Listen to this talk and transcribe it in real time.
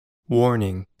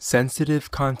Warning: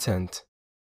 sensitive content.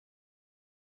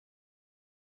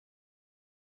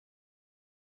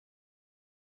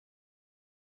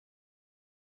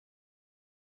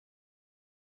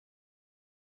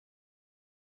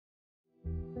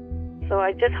 So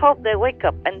I just hope they wake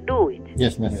up and do it.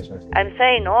 Yes, ma'am. I'm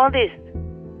saying all this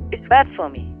is bad for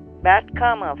me, bad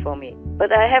karma for me.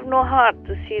 But I have no heart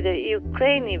to see the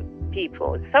Ukrainian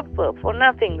people suffer for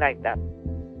nothing like that.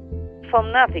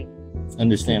 From nothing.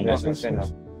 Understand.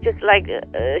 Just like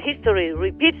history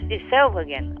repeats itself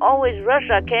again. Always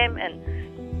Russia came and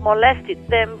molested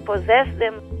them, possessed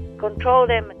them, control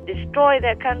them, destroy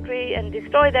their country and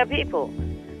destroy their people.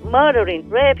 Murdering,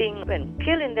 raping, and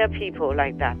killing their people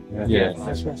like that. Yes.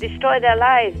 Destroy their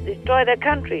lives, destroy their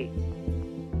country.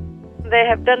 They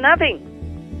have done nothing.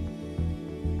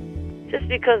 Just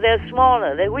because they're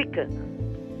smaller, they're weaker.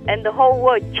 And the whole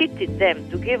world cheated them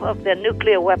to give up their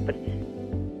nuclear weapons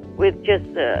with just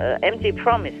empty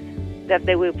promise that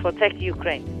they will protect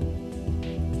Ukraine.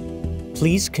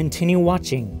 Please continue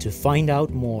watching to find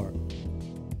out more.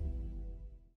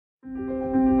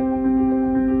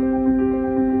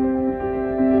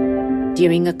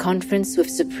 During a conference with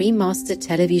Supreme Master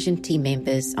Television team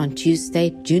members on Tuesday,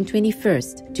 June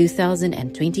 21st,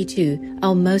 2022,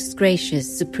 our most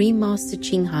gracious Supreme Master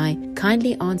Ching Hai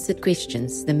kindly answered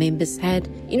questions the members had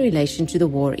in relation to the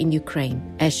war in Ukraine,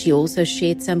 as she also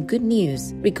shared some good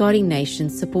news regarding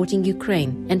nations supporting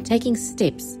Ukraine and taking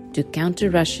steps to counter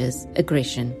Russia's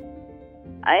aggression.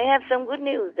 I have some good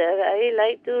news that I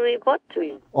like to report to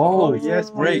you. Oh, yes,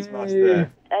 great,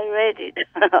 Master. I read it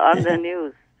on the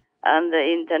news, on the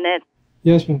internet.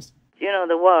 Yes, Master. You know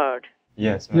the word.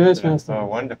 Yes, Yes, Master. Oh,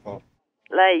 wonderful.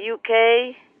 Like UK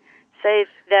says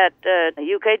that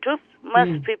UK troops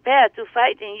must prepare to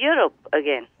fight in Europe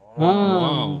again.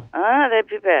 Wow. They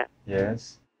prepare.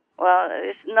 Yes. Well,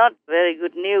 it's not very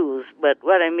good news, but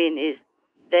what I mean is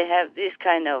they have this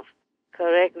kind of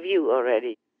correct view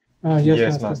already.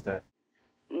 Yes, Master. Master.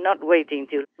 Not waiting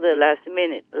till the last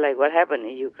minute, like what happened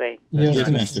in Ukraine. Yes,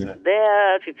 Master. They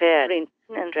are preparing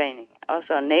and training.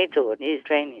 Also, NATO is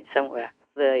training somewhere.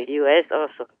 The US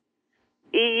also.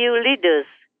 EU leaders,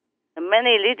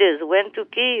 many leaders went to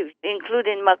Kyiv,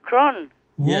 including Macron,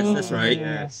 Yes, that's right.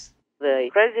 Yes. the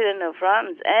president of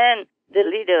France, and the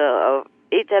leader of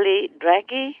Italy,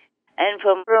 Draghi, and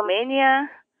from Romania,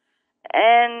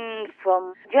 and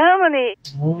from Germany.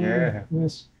 Yeah.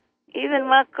 Yes. Even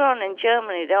Macron in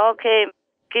Germany, they all came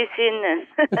kissing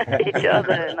each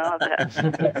other and all that.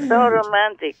 So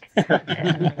romantic.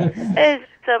 It's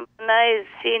some nice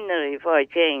scenery for a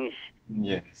change.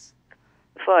 Yes.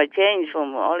 For a change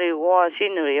from only war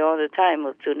scenery all the time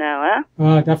up to now,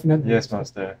 huh? Definitely. Yes,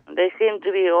 Master. They seem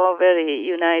to be all very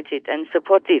united and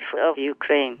supportive of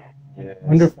Ukraine. Yes.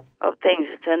 Wonderful. Of things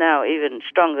turn out even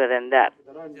stronger than that.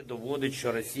 Доводить,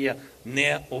 що Росія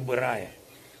не обирає.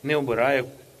 Не обирає,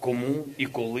 кому і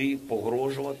коли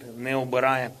погрожувати. Не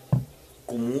обирає,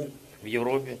 кому в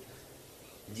Європі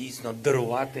дійсно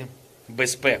дарувати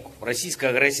безпеку. Російська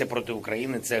агресія проти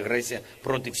України – це агресія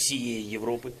проти всієї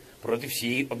Європи, проти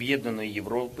всієї об'єднаної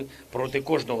Європи, проти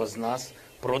кожного з нас,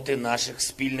 проти наших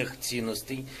спільних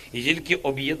цінностей. І тільки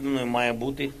об'єднаною має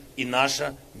бути і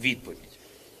наша відповідь.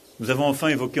 Nous avons enfin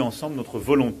évoqué ensemble notre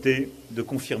volonté de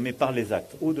confirmer par les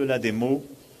actes, au-delà des mots,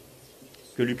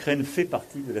 que l'Ukraine fait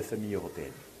partie de la famille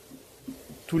européenne.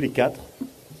 Tous les quatre,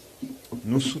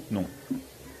 nous soutenons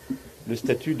le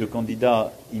statut de candidat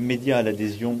immédiat à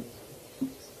l'adhésion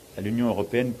à l'Union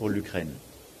européenne pour l'Ukraine.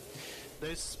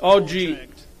 Oggi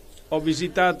ho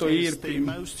visitato Irpin,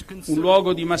 un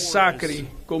luogo di massacri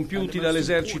compiuti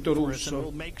dall'esercito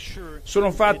russo.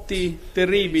 Sono fatti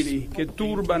terribili che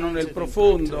turbano nel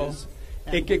profondo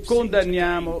e che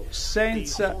condanniamo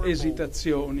senza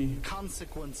esitazioni.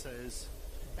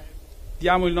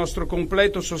 Diamo il nostro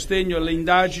completo sostegno alle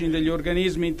indagini degli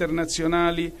organismi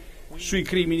internazionali sui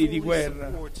crimini di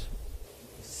guerra.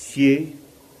 Sie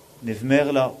ne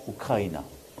vmerla Ukraina.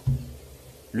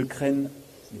 L'Ukraine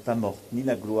n'est pas morte, ni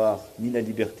la gloire, ni la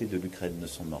liberté de l'Ukraine ne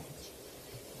sont mortes.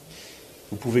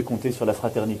 Vous pouvez compter sur la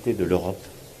fraternité de l'Europe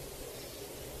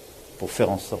pour faire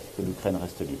en sorte que l'Ukraine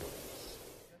reste libre.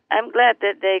 I'm glad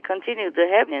that they continue to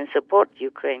help and support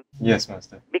Ukraine. Yes,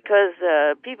 Master. Because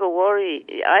people worry.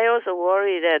 I also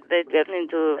worry that they get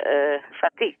into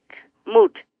fatigue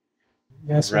mood.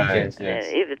 Yes, Right, Master.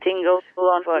 yes. If the thing goes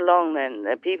on for long, then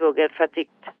people get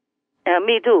fatigued.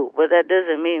 Me too, but that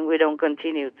doesn't mean we don't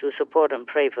continue to support and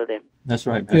pray for them. That's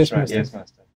right. Yes, That's right. Master. Yes,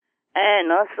 Master.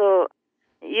 And also,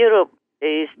 Europe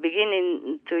is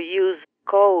beginning to use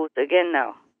codes again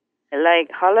now,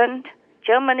 like Holland,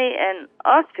 Germany, and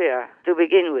Austria to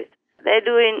begin with. They're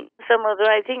doing some of the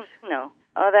right things now.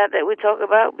 All that we talked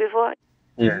about before.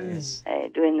 Yes. They're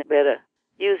doing better.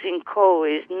 Using coal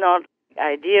is not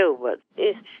ideal, but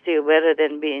it's still better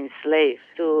than being slave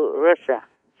to Russia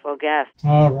for gas.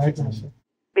 All right, Master.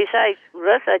 Besides,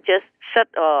 Russia just shut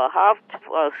or halved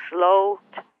or slowed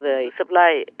the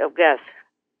supply of gas.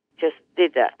 Just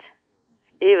did that,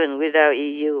 even without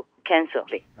EU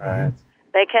canceling. Right.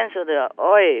 They canceled the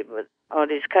oil, but all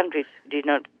these countries did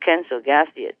not cancel gas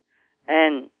yet.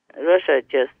 And Russia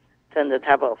just turned the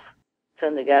tap off,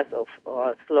 turned the gas off,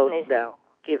 or slowed it down,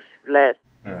 gives less.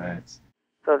 Right.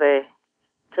 So they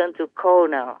turn to coal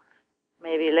now.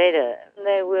 Maybe later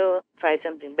they will try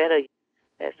something better.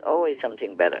 There's always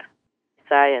something better.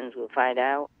 Science will find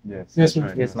out. Yes. Yes,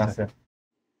 Right. Yes, Master.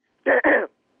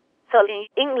 So in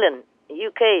England,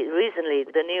 UK, recently,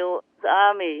 the new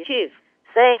army chief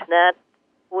saying that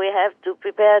we have to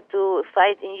prepare to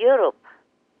fight in Europe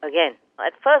again.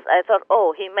 At first I thought,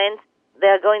 oh, he meant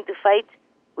they're going to fight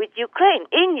with Ukraine,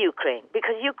 in Ukraine,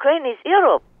 because Ukraine is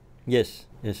Europe. Yes,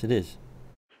 yes it is.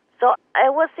 So I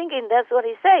was thinking that's what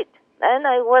he said. And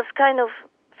I was kind of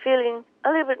feeling a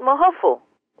little bit more hopeful.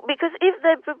 Because if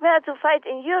they prepare to fight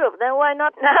in Europe, then why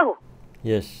not now?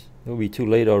 Yes, it'll be too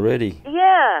late already.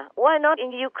 Yeah, why not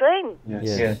in Ukraine? Yes.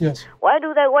 Yes. Yes. Yes. Why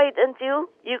do they wait until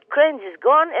Ukraine is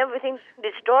gone, everything's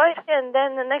destroyed, and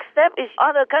then the next step is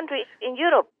other countries in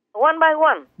Europe, one by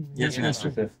one? Yes,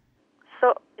 Master.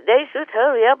 So they should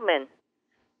hurry up, man.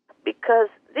 Because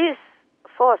this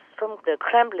force from the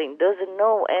Kremlin doesn't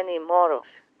know any morals.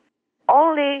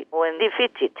 Only when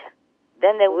defeated,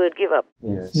 then they will give up.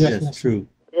 Yes. Yes, Yes, true.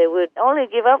 They will only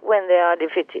give up when they are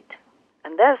defeated.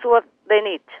 And that's what they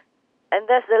need. And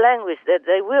that's the language that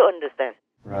they will understand.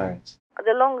 Right.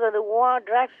 The longer the war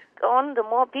drags on, the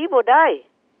more people die.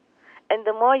 And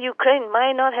the more Ukraine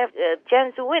might not have a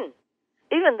chance to win,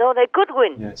 even though they could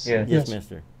win. Yes. Yes, Yes.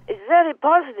 Master. It's very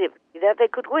positive that they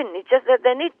could win. It's just that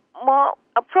they need more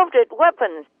appropriate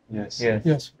weapons. Yes. Yes.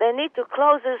 Yes. They need to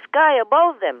close the sky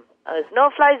above them. It's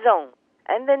no-fly zone.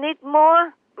 And they need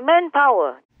more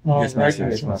manpower. All Yes, right, Master.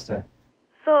 Yes, Master. Master.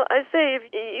 So I say if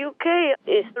UK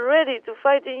is ready to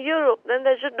fight in Europe, then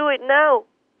they should do it now.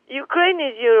 Ukraine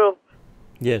is Europe.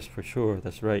 Yes, for sure.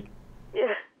 That's right.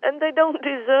 Yeah. And they don't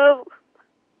deserve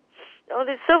all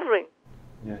this suffering.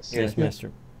 Yes. Yes,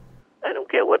 Master. I don't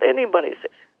care what anybody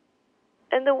says.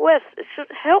 And the West should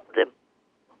help them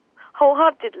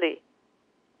wholeheartedly.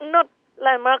 Not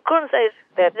like Macron says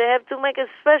that they have to make a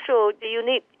special,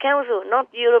 unique council, not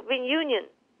European Union,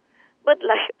 but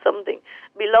like something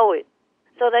below it,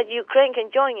 so that Ukraine can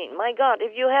join in. My God,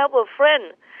 if you help a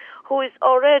friend who is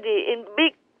already in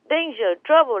big danger,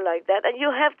 trouble like that, and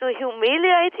you have to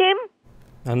humiliate him?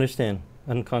 I understand.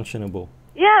 Unconscionable.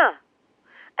 Yeah.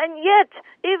 And yet,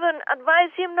 even advise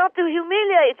him not to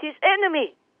humiliate his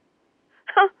enemy.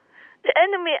 The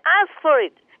enemy asked for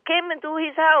it, came into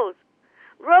his house,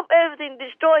 robbed everything,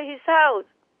 destroyed his house,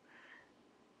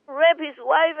 raped his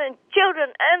wife and children,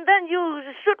 and then you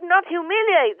should not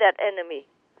humiliate that enemy.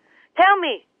 Tell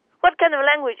me, what kind of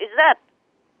language is that?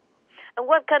 And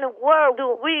what kind of world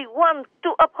do we want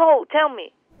to uphold? Tell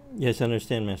me. Yes, I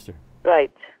understand, Master.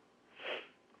 Right.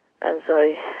 I'm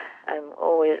sorry. I'm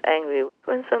always angry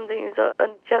when something is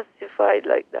unjustified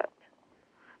like that.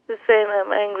 The same,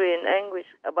 I'm angry and anguish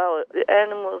about the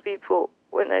animal people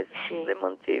when I see them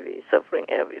on TV suffering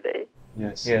every day.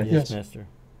 Yes. Yes, Yes. Master.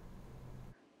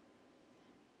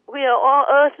 We are all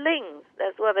earthlings,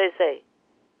 that's what they say.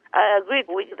 I agree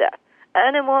with that.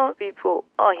 Animal people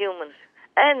are humans.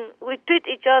 And we treat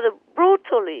each other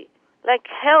brutally, like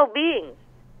hell beings.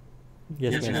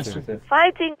 Yes, Master.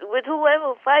 Fighting with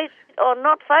whoever fights or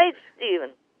not fights even.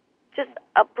 Just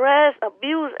oppress,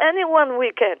 abuse anyone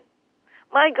we can.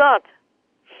 My God.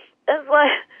 That's why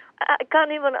I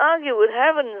can't even argue with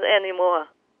heavens anymore.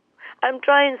 I'm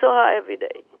trying so hard every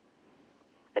day.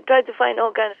 I try to find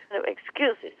all kinds of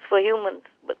excuses for humans,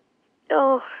 but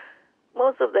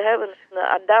most of the heavens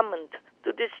are adamant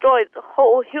to destroy the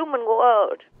whole human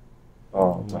world.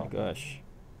 Oh, Oh my gosh.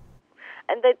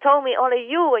 And they told me only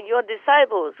you and your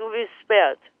disciples will be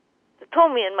spared. They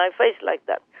told me in my face like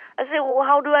that. I said, well,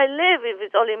 how do I live if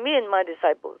it's only me and my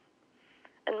disciples?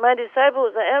 And my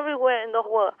disciples are everywhere in the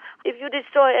world. If you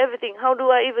destroy everything, how do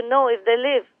I even know if they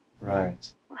live? right.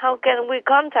 How can we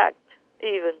contact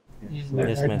even? Yes,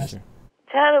 Master.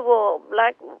 Terrible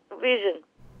black vision.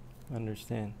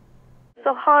 Understand.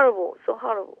 So horrible, so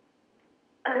horrible.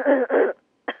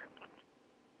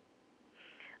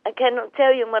 I cannot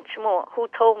tell you much more who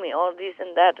told me all this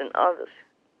and that and others.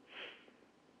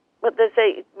 But they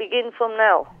say it begins from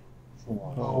now.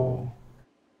 Oh.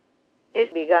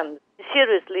 It's begun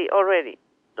seriously already.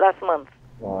 last month.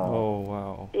 Wow. Oh,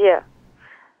 wow. Yeah.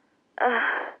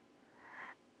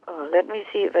 Let me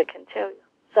see if I can tell you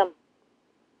some.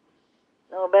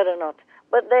 No, better not.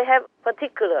 But they have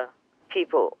particular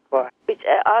people which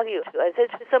I argue. I said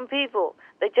some people,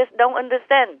 they just don't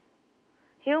understand.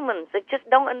 Humans, they just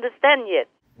don't understand yet.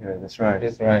 Yeah, that's right.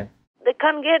 That's right. They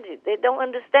can't get it. They don't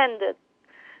understand the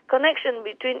connection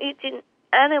between eating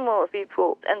animal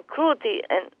people and cruelty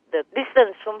and the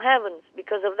distance from heavens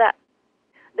because of that.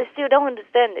 They still don't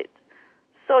understand it.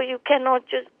 So you cannot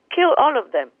just kill all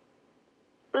of them.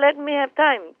 Let me have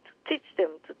time to teach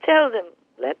them, to tell them.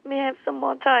 Let me have some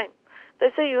more time. They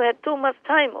say you had too much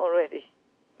time already,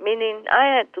 meaning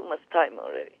I had too much time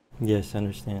already. Yes, I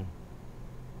understand.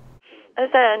 I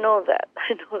say I know that.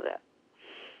 I know that.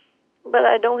 But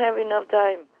I don't have enough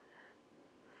time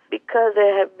because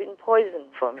they have been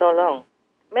poisoned for so long.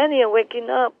 Many are waking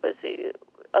up. I see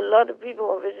a lot of people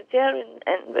are vegetarian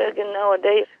and vegan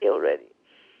nowadays already.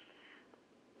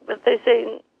 But they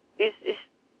say it's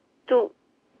too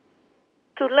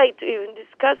late to even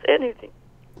discuss anything.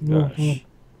 Gosh.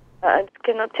 I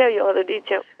cannot tell you all the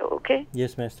details, okay?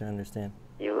 Yes, Master, I understand.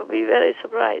 You will be very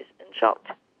surprised and shocked,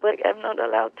 but I'm not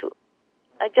allowed to.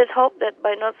 I just hope that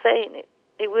by not saying it,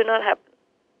 it will not happen.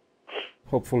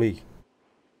 Hopefully.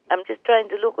 I'm just trying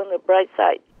to look on the bright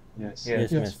side. Yes.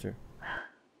 Yes, Master.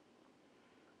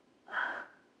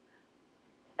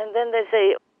 And then they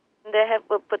say they have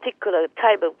a particular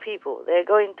type of people they're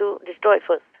going to destroy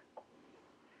first.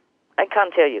 I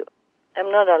can't tell you.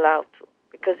 I'm not allowed to.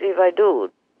 Because if I do,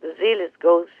 the zealous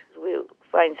ghosts will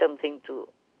find something to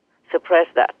suppress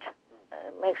that.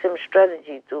 Make some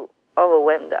strategy to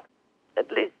overwhelm that. At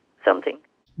least something.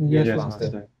 Yes, Yes, Master.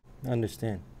 Master. I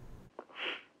understand.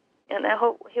 And I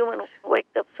hope humans wake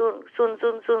up soon.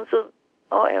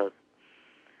 Or else,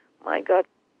 my God,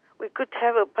 we could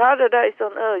have a paradise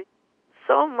on earth.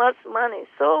 So much money,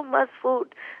 so much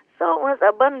food, so much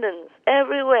abundance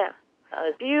everywhere.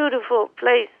 A beautiful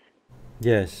place.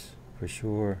 Yes, for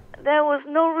sure. There was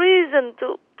no reason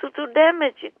to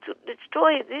damage it, to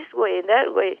destroy it this way and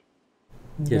that way.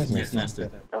 Yes, Master.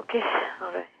 Okay,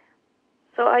 all right.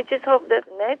 So I just hope that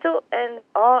NATO and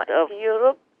all of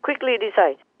Europe quickly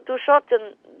decide to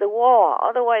shorten the war.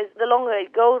 Otherwise, the longer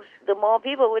it goes, the more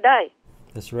people will die.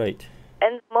 That's right.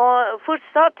 And more food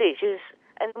shortages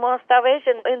and more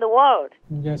starvation in the world.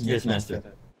 Yes, Master.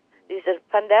 It's a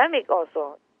pandemic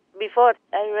also. Before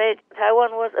I read,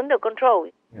 Taiwan was under control.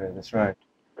 Yeah, that's right.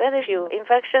 Very few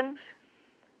infections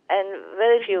and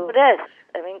very few deaths.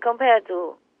 I mean, compared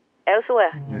to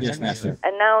elsewhere. Yes, Master.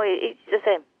 And now it's the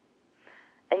same.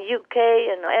 And UK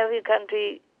and every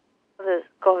country, the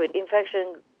COVID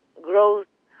infection grows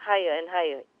higher and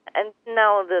higher. And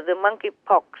now the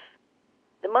monkeypox.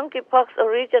 The monkeypox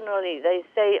originally, they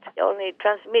say, only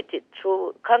transmitted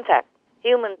through contact,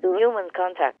 human to human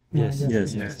contact.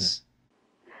 Yes.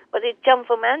 But it jumped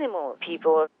from animal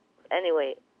people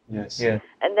anyway. Yes.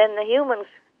 And then the humans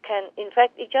can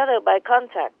infect each other by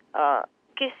contact,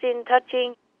 kissing,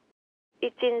 touching,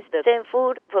 eating the same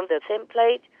food from the same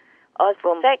plate, or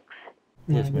from sex.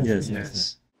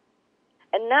 Yes.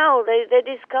 And now they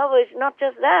discover it's not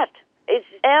just that. It's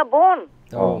airborne.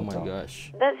 Oh my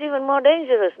gosh. That's even more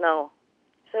dangerous now.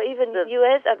 So even the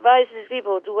U.S. advises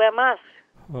people to wear masks.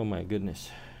 Oh my goodness.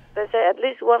 They say at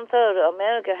least 1/3 of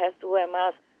America has to wear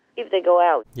masks if they go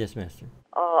out. Yes, Master.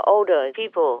 Or older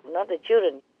people, not the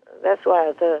children. That's why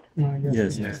I thought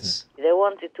Yes. they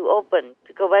wanted to open,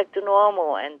 to go back to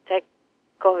normal and take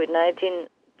COVID-19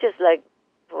 just like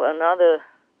for another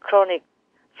chronic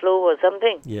flu or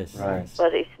something. Yes. Right.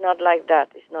 But it's not like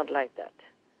that. It's not like that.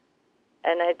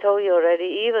 And I told you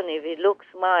already, even if it looks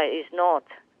mild, it's not.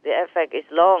 The effect is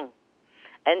long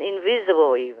and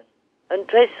invisible even,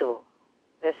 untraceable.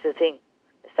 That's the thing.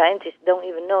 The scientists don't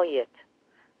even know yet.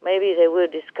 Maybe they will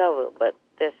discover, but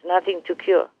there's nothing to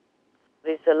cure.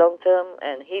 It's a long-term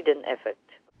and hidden effect.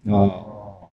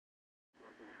 Oh.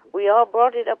 We all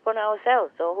brought it upon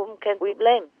ourselves, so whom can we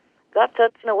blame? God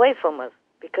turned away from us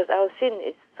because our sin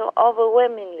is so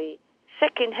overwhelmingly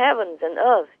shaking heavens and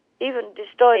earth, even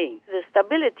destroying the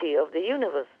stability of the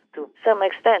universe to some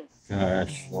extent.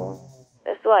 Gosh.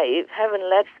 That's why if heaven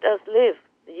lets us live,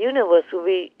 the universe will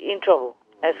be in trouble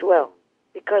as well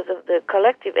because of the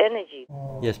collective energy.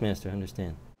 Yes, Master, I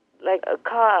understand. Like a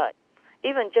car,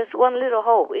 even just one little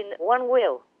hole in one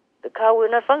wheel, the car will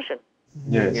not function.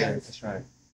 Yes, that's right.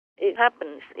 It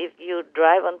happens if you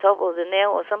drive on top of the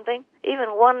nail or something.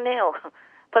 Even one nail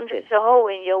punches a hole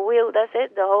in your wheel, that's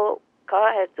it. The whole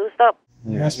car has to stop.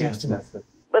 Yes, Master.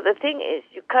 But the thing is,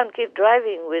 you can't keep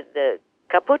driving with the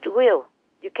kaput wheel.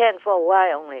 You can for a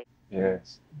while only.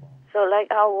 Yes. So like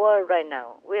our world right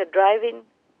now, we are driving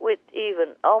with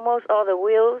even almost all the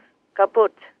wheels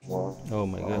kaput. Oh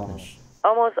my goodness.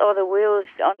 Almost all the wheels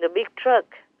on the big truck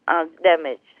are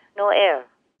damaged. No air.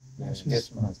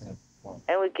 Yes, Master.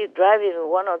 And we keep driving with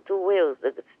one or two wheels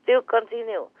that still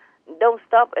continue. Don't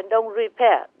stop and don't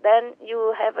repair. Then you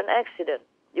will have an accident.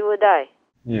 You will die.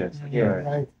 Yes,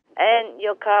 Right. And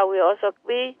your car will also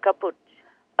be kaput.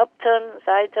 Upturn,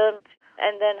 side turn,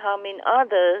 and then harming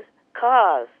other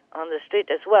cars on the street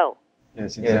as well.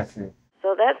 Yes, exactly.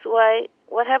 So that's why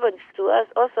what happens to us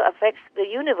also affects the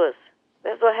universe.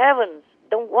 That's why heavens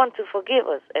don't want to forgive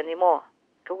us anymore.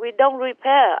 Because we don't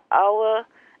repair our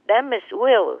damaged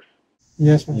wheels.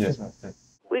 Yes, Master. Yes, Master.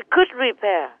 We could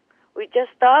repair. We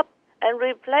just stop and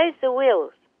replace the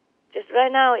wheels. Just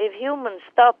right now, if humans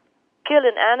stop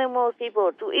killing animals,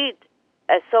 people to eat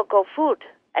as so-called food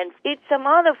and eat some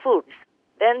other foods,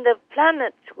 then the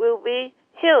planet will be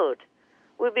healed,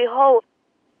 will be whole,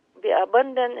 be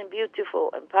abundant and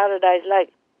beautiful and paradise-like.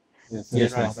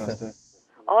 Yes, Master.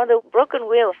 All the broken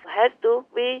wheels has to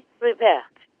be repaired.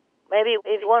 Maybe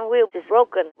if one wheel is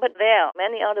broken, but there are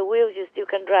many other wheels you still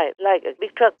can drive, like a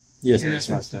big truck. Yes,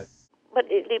 Master. But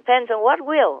it depends on what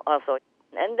wheel also.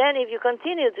 And then if you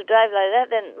continue to drive like that,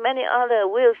 then many other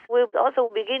wheels will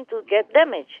also begin to get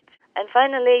damaged. And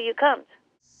finally you can't.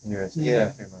 Yes,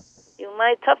 exactly, Master. You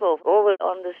might topple over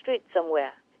on the street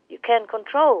somewhere. You can't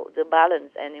control the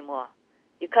balance anymore.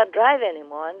 You can't drive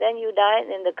anymore, and then you die,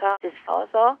 and the car is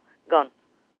also gone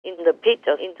in the pit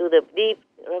or into the deep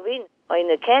ravine or in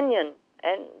the canyon,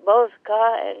 and both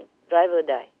car and driver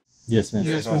die. Yes,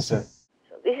 Master.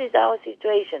 So this is our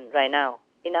situation right now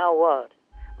in our world.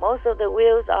 Most of the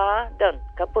wheels are done,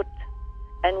 kaput,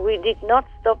 and we did not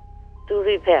stop to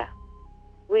repair.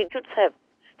 We should have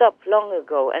stopped long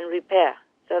ago and repair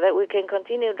so that we can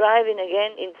continue driving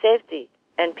again in safety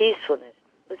and peacefulness,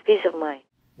 with peace of mind.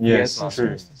 Yes,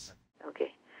 true.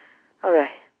 Okay. All right.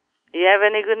 Do you have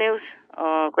any good news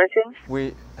or questions?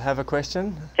 We have a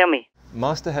question. Tell me.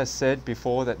 Master has said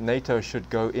before that NATO should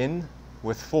go in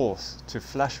with force to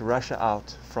flush Russia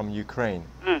out from Ukraine.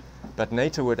 But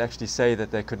NATO would actually say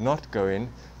that they could not go in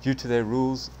due to their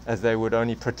rules, as they would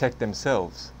only protect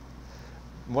themselves.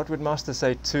 What would Master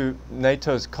say to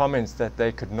NATO's comments that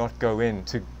they could not go in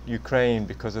to Ukraine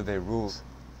because of their rules?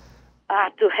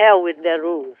 To hell with their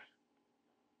rules.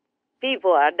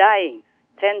 People are dying,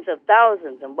 tens of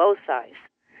thousands on both sides.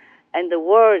 And the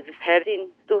world is heading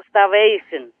to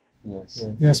starvation. Yes.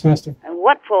 Yes, Master. And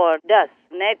what for does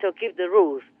NATO keep the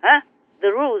rules? Huh? The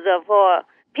rules are for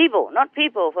people, not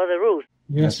people for the rules.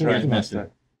 Yes, That's right, Master.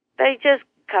 Master. They just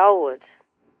cowards.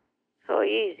 So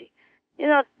easy. You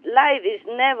know, life is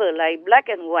never like black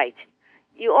and white.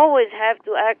 You always have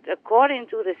to act according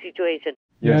to the situation.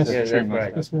 Yes, Yes, that's true,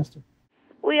 Master. Yes, Master.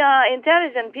 We are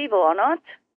intelligent people or not?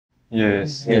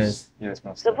 Yes,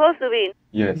 Master. Supposed to be.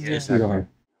 Yes, exactly.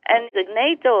 And the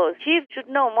NATO chief should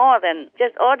know more than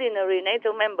just ordinary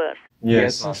NATO members.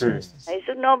 Yes, true. He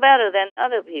should know better than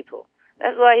other people.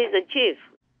 That's why he's the chief.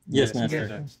 Yes,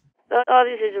 Master. So all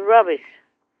this is rubbish.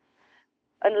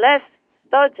 Unless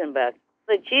Stoltenberg,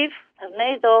 the chief of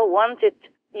NATO, wanted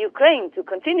Ukraine to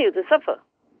continue to suffer.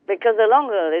 Because the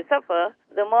longer they suffer,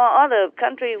 the more other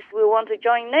countries will want to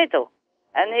join NATO.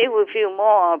 And he will feel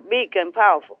more big and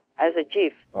powerful as a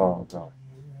chief. Oh, God.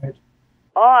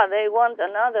 Or they want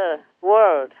another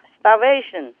world,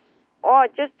 starvation. Or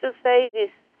just to say this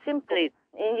simply,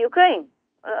 in Ukraine,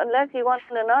 unless he wants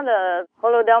another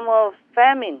Holodomor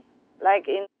famine, like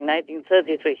in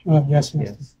 1933. Yes,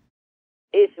 Master.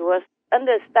 It was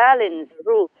under Stalin's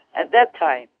rule at that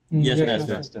time. Yes,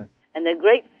 Master. And a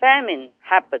great famine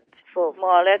happened for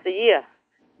more or less a year.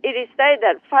 It is said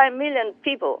that 5 million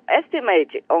people,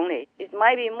 estimated only, it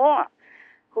might be more,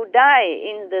 who died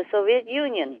in the Soviet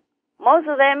Union. Most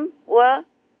of them were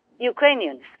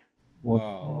Ukrainians.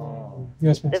 Wow.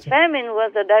 Yes, The Master. famine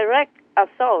was a direct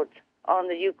assault on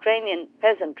the Ukrainian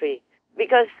peasantry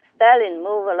because Stalin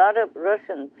moved a lot of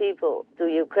Russian people to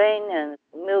Ukraine and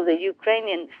moved the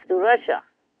Ukrainians to Russia,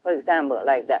 for example,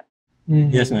 like that.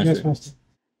 Yes, Master. Yes, Master.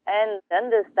 And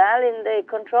under Stalin, they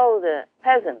controlled the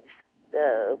peasants,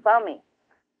 the farming.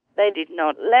 They did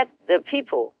not let the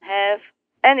people have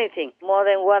anything more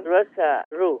than what Russia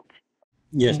ruled.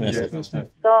 Yes, Yes, Master. Master.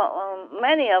 So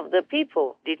many of the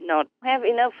people did not have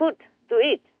enough food to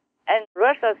eat. And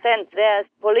Russia sent their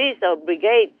police or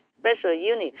brigade special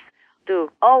units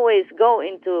to always go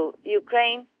into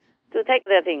Ukraine to take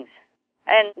their things.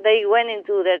 And they went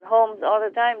into their homes all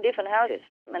the time, different houses,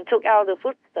 and took out the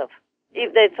food stuff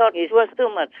if they thought it was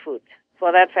too much food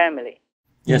for that family.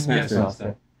 Yes,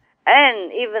 Master.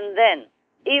 And even then,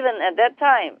 even at that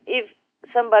time, if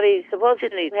somebody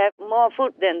supposedly have more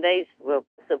food than they were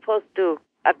supposed to,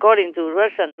 according to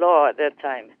Russian law at that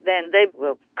time, then they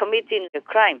were committing a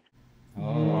crime.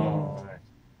 Oh.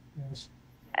 Yes.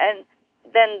 And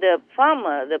then the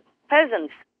farmer, the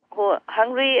peasants who are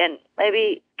hungry and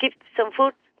maybe keep some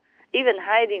food, even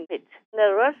hiding it.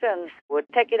 The Russians would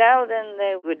take it out and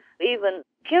they would even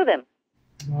kill them.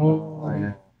 Oh.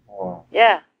 Yeah. Wow.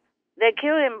 Yeah. They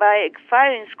kill him by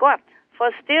firing squad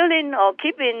for stealing or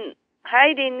keeping,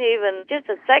 hiding even just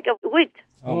a sack of wheat.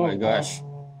 Oh my gosh.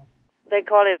 They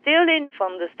call it stealing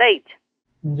from the state.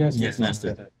 Yes. Yes,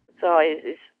 Master. So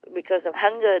it's because of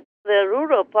hunger. The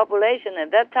rural population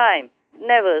at that time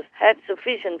never had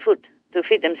sufficient food to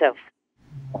feed themselves.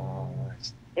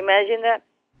 Imagine that.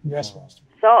 Yes, Master.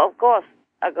 So, of course,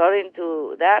 according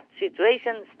to that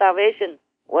situation, starvation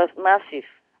was massive,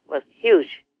 was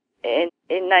huge in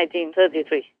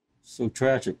 1933. So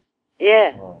tragic.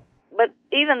 Yeah. But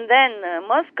even then,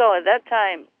 Moscow at that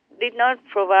time did not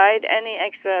provide any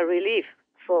extra relief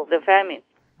for the famine,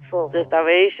 for the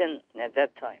starvation at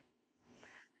that time.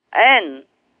 And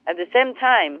at the same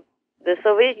time, the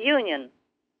Soviet Union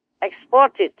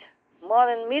exported more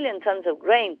than 1 million tons of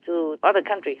grain to other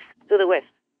countries, to the West,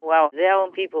 while their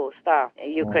own people starved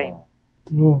in Ukraine.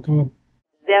 Oh, God.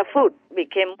 Their food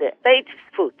became the state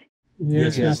food.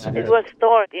 Yes, Yes, Master. It was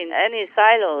stored in any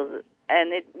silos,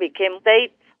 and it became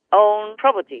state-owned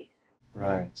property.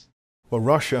 Right. Well,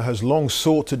 Russia has long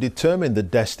sought to determine the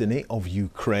destiny of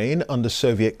Ukraine. Under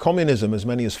Soviet communism, as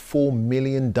many as 4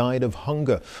 million died of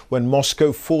hunger when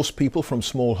Moscow forced people from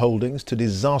small holdings to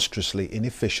disastrously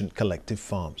inefficient collective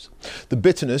farms. The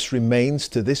bitterness remains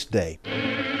to this day.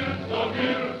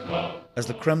 As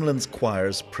the Kremlin's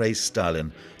choirs praised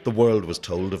Stalin, the world was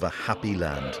told of a happy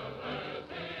land.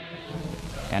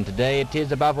 And today it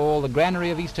is above all the granary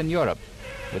of Eastern Europe,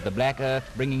 with the black earth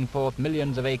bringing forth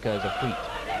millions of acres of wheat.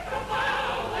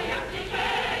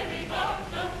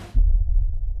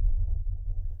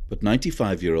 But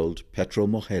 95-year-old Petro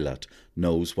Mohelat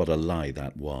knows what a lie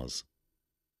that was.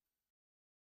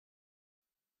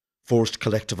 Forced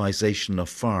collectivization of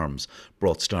farms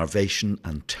brought starvation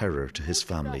and terror to his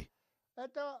family.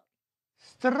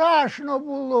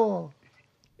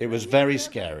 It was very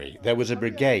scary. There was a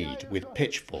brigade with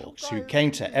pitchforks who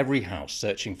came to every house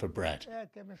searching for bread.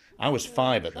 I was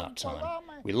 5 at that time.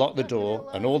 We locked the door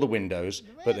and all the windows,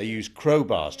 but they used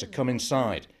crowbars to come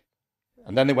inside.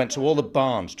 And then they went to all the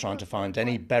barns trying to find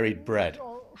any buried bread.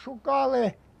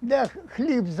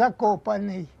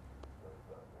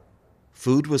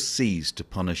 Food was seized to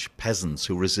punish peasants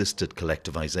who resisted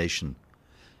collectivization.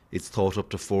 It's thought up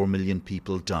to 4 million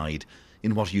people died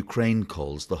in what Ukraine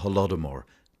calls the Holodomor,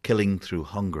 killing through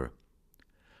hunger.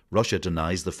 Russia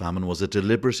denies the famine was a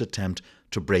deliberate attempt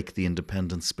to break the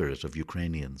independent spirit of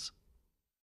Ukrainians.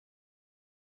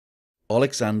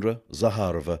 Alexandra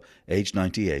Zaharova, aged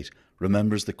 98,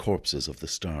 remembers the corpses of the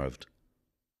starved.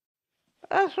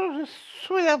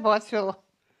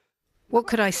 What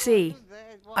could I see?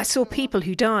 I saw people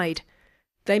who died.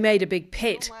 They made a big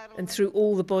pit and threw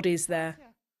all the bodies there.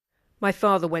 My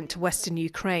father went to Western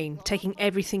Ukraine, taking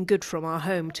everything good from our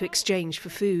home to exchange for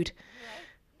food.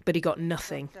 But he got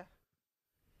nothing.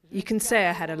 You can say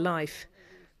I had a life,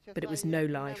 but it was no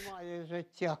life.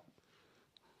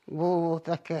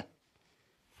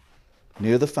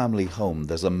 Near the family home,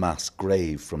 there's a mass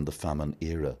grave from the famine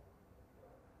era.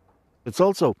 It's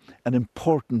also an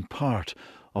important part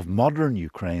of modern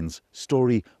Ukraine's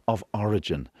story of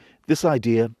origin. This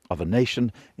idea of a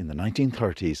nation in the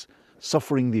 1930s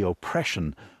suffering the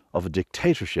oppression of a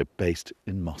dictatorship based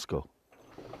in Moscow.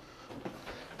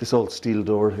 This old steel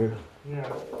door here?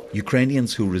 Yeah.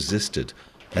 Ukrainians who resisted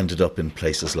ended up in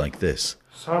places like this.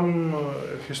 Some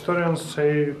historians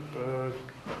say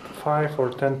 5,000 or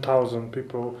 10,000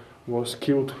 people was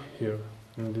killed here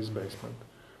in this basement.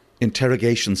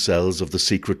 Interrogation cells of the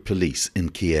secret police in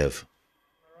Kiev.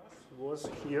 Was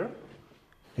here.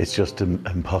 It's just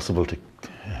impossible to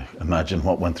imagine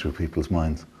what went through people's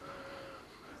minds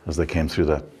as they came through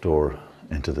that door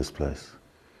into this place.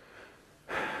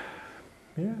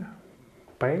 Yeah,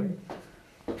 pain.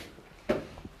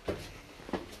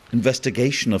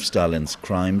 Investigation of Stalin's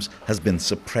crimes has been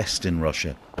suppressed in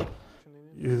Russia.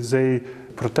 They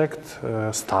protect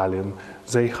Stalin,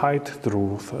 they hide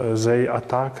truth, they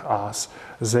attack us,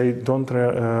 they don't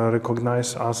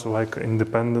recognize us like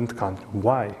independent country.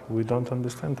 Why? We don't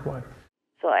understand why.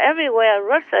 So everywhere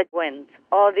Russia went,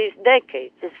 all these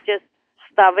decades, it's just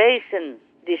starvation,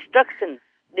 destruction,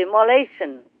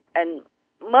 demolition, and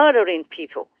murdering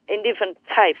people in different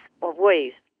types of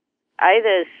ways,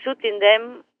 either shooting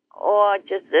them or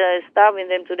just starving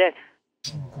them to death.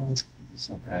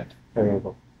 So bad.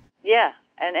 Terrible. Yeah,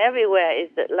 and everywhere is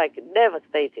like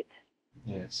devastated.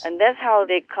 Yes. And that's how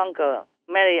they conquer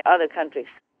many other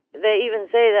countries. They even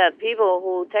say that people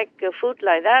who take food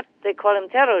like that, they call them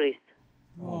terrorists.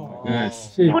 Oh,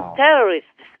 Yes. Food terrorists.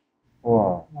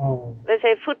 Wow. They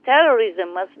say food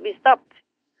terrorism must be stopped.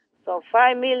 So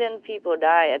 5 million people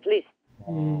die at least.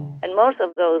 And most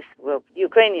of those were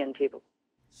Ukrainian people.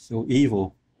 So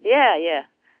evil. Yeah, yeah.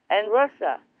 And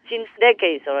Russia, since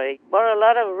decades already, brought a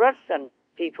lot of Russian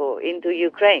people into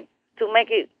Ukraine to make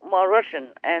it more Russian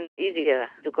and easier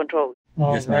to control.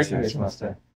 Yes, Master. Yes,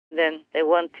 Master. Then they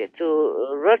wanted to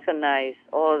Russianize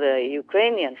all the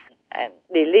Ukrainians and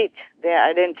delete their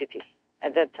identity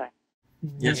at that time.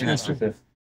 Yes, Master.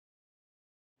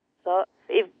 So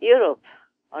if Europe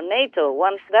or NATO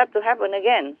wants that to happen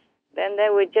again, then they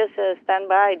would just stand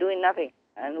by doing nothing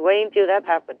and wait until that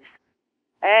happens.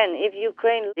 And if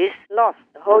Ukraine is lost,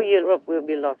 the whole Europe will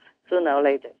be lost sooner or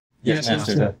later. Yes,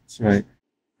 Master. That's right.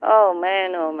 Oh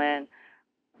man, oh man.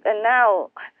 And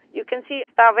now you can see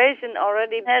starvation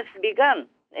already has begun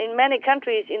in many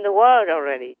countries in the world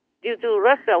already due to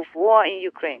Russia's war in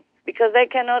Ukraine because they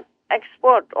cannot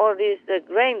export all this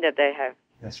grain that they have.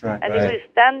 That's right. And it will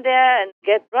stand there and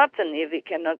get rotten if it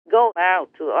cannot go out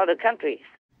to other countries.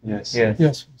 Yes.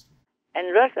 Yes.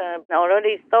 And Russia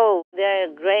already stole their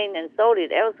grain and sold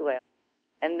it elsewhere.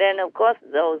 And then, of course,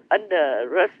 those under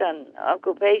Russian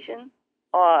occupation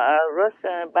or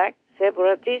Russia-backed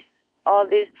separatists, all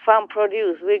this farm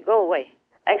produce will go away,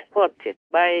 exported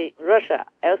by Russia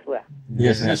elsewhere.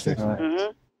 Yes, Master.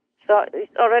 So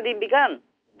it's already begun.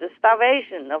 The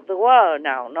starvation of the world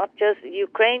now, not just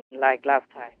Ukraine like last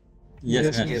time.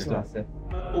 Yes, Master.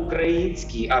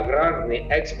 Український аграрний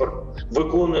експорт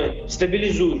виконує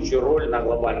стабілізуючу роль на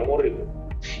глобальному ринку.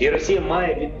 І Росія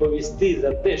має відповісти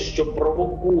за те, що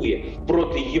провокує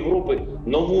проти Європи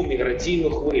нову міграційну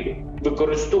хвилю,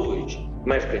 використовуючи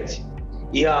мешканців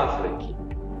і Африки,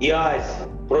 і Азії,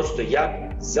 просто як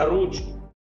заручник.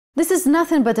 This is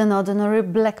nothing but an ordinary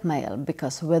blackmail,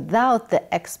 because without the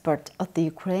export of the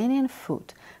Ukrainian food,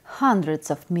 hundreds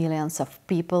of millions of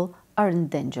people are in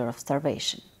danger of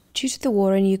starvation. Due to the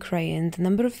war in Ukraine, the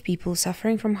number of people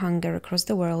suffering from hunger across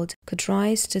the world could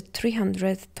rise to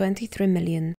 323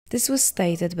 million. This was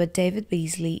stated by David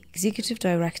Beasley, Executive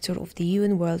Director of the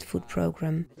UN World Food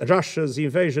Programme. Russia's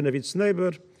invasion of its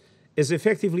neighbor has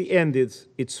effectively ended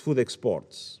its food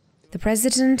exports. The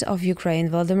President of Ukraine,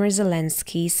 Volodymyr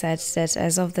Zelensky, said that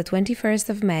as of the 21st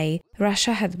of May,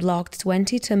 Russia had blocked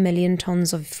 22 million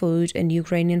tons of food in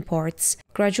Ukrainian ports,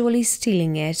 gradually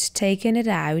stealing it, taking it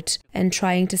out, and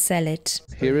trying to sell it.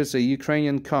 Here is a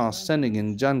Ukrainian car standing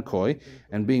in Jankoy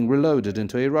and being reloaded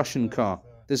into a Russian car.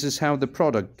 This is how the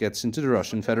product gets into the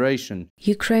Russian Federation.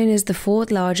 Ukraine is the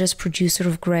fourth largest producer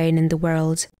of grain in the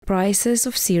world. Prices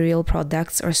of cereal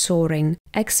products are soaring.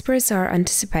 Experts are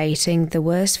anticipating the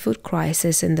worst food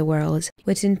crisis in the world.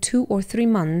 Within 2 or 3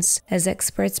 months, as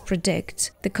experts predict,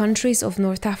 the countries of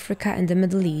North Africa and the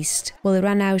Middle East will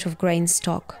run out of grain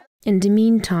stock. In the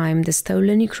meantime, the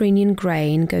stolen Ukrainian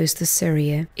grain goes to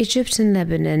Syria. Egypt and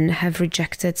Lebanon have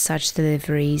rejected such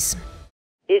deliveries.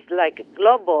 It's like a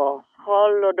global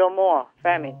Holodomor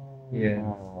famine. Yeah.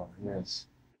 Oh, yes.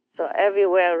 So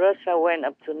everywhere Russia went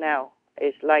up to now,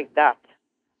 it's like that.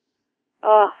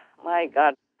 Oh, my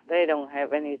God. They don't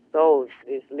have any souls,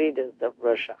 these leaders of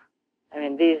Russia. I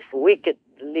mean, these wicked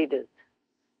leaders.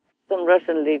 Some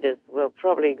Russian leaders were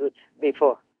probably good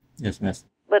before. Yes, Master.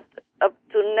 But up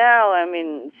to now, I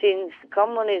mean, since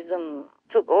communism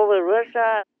took over Russia,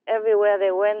 everywhere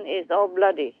they went is all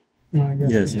bloody.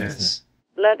 Yes.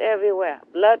 Blood everywhere,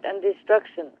 blood and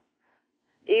destruction.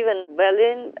 Even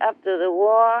Berlin, after the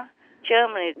war,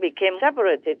 Germany became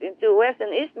separated into West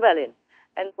and East Berlin.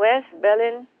 And West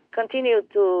Berlin continued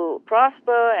to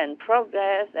prosper and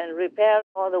progress and repair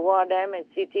all the war-damaged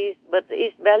cities, but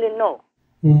East Berlin, no.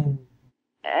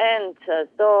 And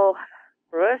so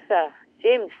Russia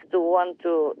seems to want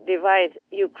to divide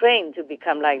Ukraine to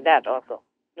become like that also.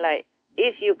 Like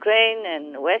East Ukraine and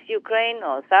West Ukraine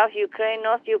or South Ukraine,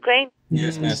 North Ukraine.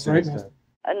 Yes, Master.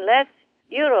 Unless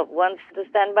Europe wants to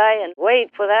stand by and wait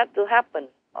for that to happen,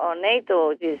 or NATO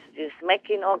is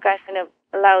making all kinds of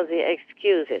lousy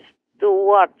excuses to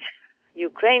watch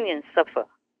Ukrainians suffer,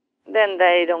 then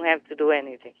they don't have to do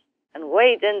anything. And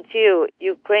wait until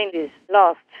Ukraine is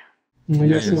lost.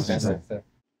 Yes, Master.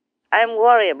 I'm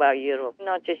worried about Europe,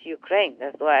 not just Ukraine.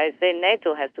 That's why I say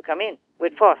NATO has to come in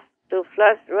with force to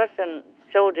flush Russian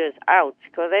soldiers out,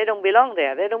 because they don't belong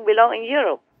there. They don't belong in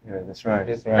Europe. Yeah, that's right.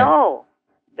 No,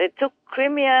 they took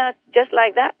Crimea just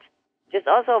like that, just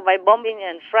also by bombing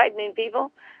and frightening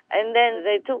people, And then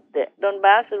they took the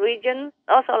Donbass region,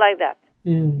 also like that.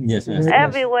 Yes, yes.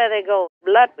 Everywhere they go,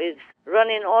 blood is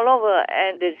running all over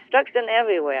and destruction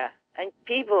everywhere. And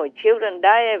people, children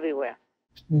die everywhere.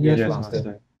 Yes,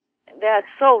 Master. They are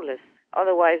soulless.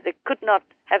 Otherwise, they could not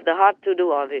have the heart to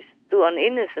do all this to an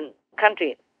innocent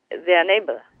country, their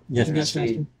neighbor. Yes, Master.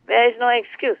 There is no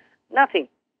excuse, nothing.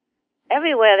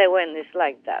 Everywhere they went is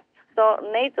like that. So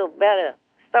NATO better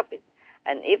stop it.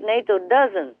 And if NATO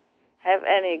doesn't have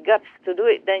any guts to do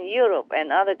it, then Europe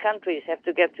and other countries have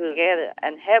to get together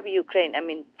and help Ukraine, I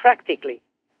mean, practically,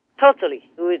 totally,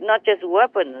 with not just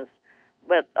weapons,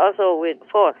 but also with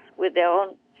force, with their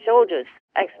own soldiers,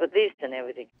 expertise and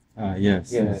everything.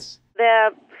 Yes. Yes. They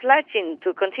are pledging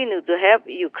to continue to help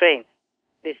Ukraine,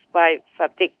 despite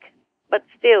fatigue. But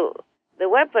still, the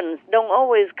weapons don't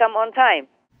always come on time.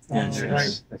 Yes,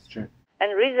 right. That's true.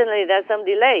 And recently there's some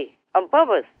delay on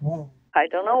purpose. I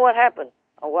don't know what happened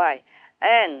or why.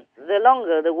 And the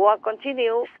longer the war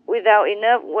continues without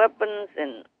enough weapons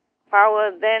and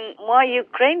power, then more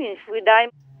Ukrainians will die.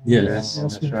 Yes,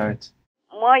 that's right.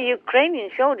 More Ukrainian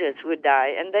soldiers will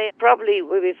die, and they probably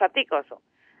will be fatigued also.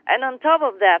 And on top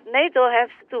of that, NATO has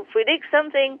to predict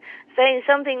something, saying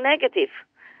something negative,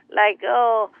 like,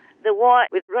 oh, the war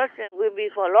with Russia will be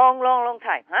for a long, long, long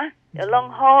time, huh? A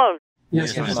long haul.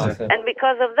 Yes, Master. And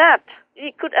because of that,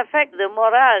 it could affect the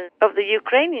morale of the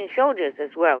Ukrainian soldiers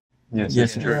as well. Yes,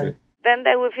 yes, true. Then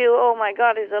they will feel, oh my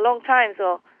God, it's a long time,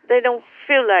 so they don't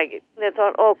feel like it. They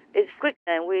thought, oh, it's quick,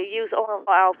 and we use all of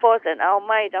our force and our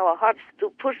might, our hearts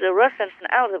to push the Russians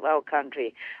out of our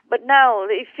country. But now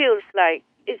it feels like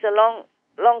it's a long,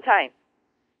 long time.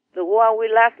 The war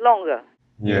will last longer.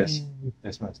 Yes,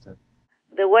 yes, Master.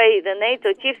 The way the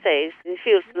NATO chief says, it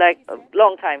feels like a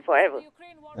long time, forever.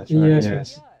 That's right.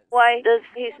 Yes. Why does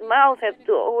his mouth have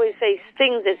to always say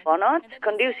things that are not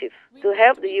conducive to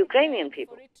help the Ukrainian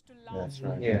people? That's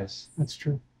right. Yes, that's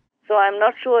true. So I'm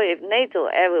not sure if NATO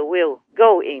ever will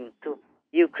go into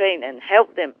Ukraine and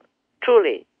help them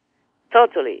truly,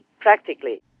 totally,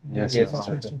 practically. Yes, yes,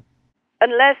 Master.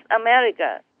 Unless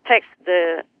America takes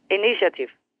the initiative,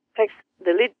 takes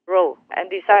the lead role, and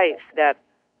decides that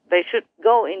they should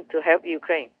go in to help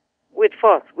Ukraine with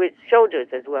force, with soldiers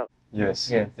as well. Yes,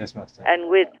 yes, yes, Master. And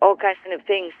with all kinds of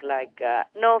things like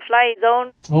no-fly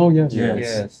zone. Oh, yes. Yes,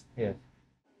 yes, yes.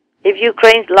 If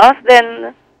Ukraine's lost,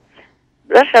 then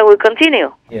Russia will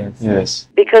continue. Yes, yes.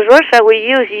 Because Russia will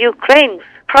use Ukraine's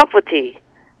property,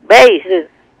 bases,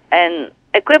 and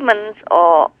equipment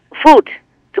or food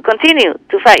to continue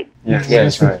to fight. Yes,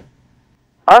 yes, right.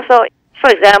 Also, for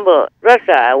example,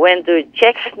 Russia went to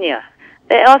Chechnya.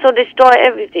 They also destroy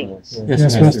everything. Yes,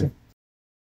 yes, Master.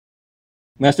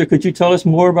 Master, could you tell us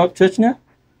more about Chechnya?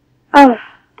 Oh.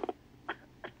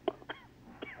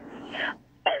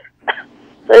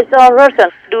 So it's all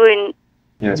Russians doing.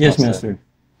 Yes, yes, Master.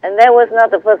 And that was not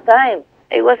the first time.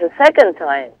 It was the second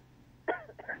time.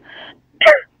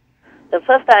 The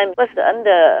first time was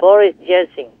under Boris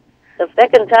Yeltsin. The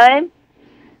second time,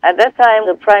 at that time,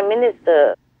 the Prime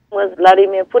Minister was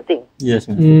Vladimir Putin. Yes,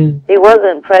 Master. He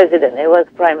wasn't president, he was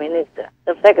Prime Minister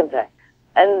the second time.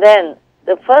 And then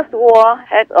the first war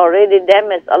had already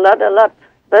damaged a lot,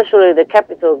 especially the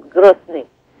capital, Grozny.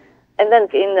 And then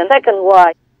in the second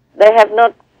war, they have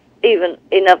not even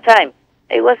enough time.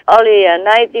 It was only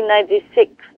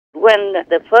 1996 when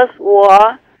the first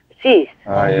war ceased.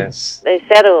 Ah, yes. They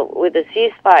settled with a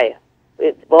ceasefire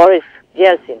with Boris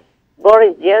Yeltsin.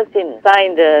 Boris Yeltsin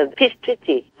signed the peace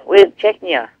treaty with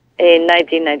Chechnya in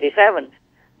 1997.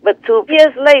 But 2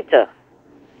 years later,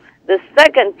 the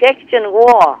second Chechen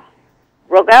war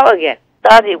broke out again,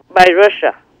 started by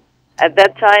Russia. At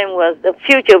that time was the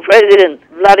future president,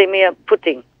 Vladimir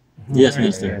Putin. Yes,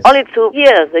 Master. Only 2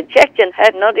 years, the Chechens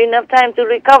had not enough time to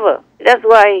recover. That's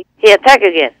why he attacked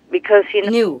again, because he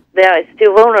knew they are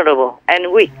still vulnerable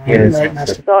and weak. Yes,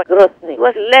 So Grozny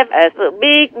was left as a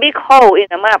big, big hole in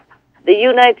the map. The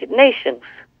United Nations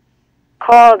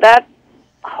called that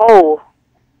hole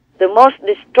the most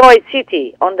destroyed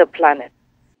city on the planet.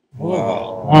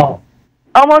 Wow.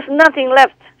 Almost nothing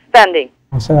left standing.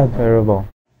 Sad. Terrible.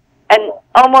 And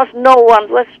almost no one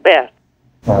was spared.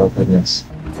 Oh, goodness.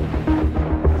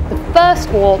 The first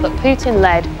war that Putin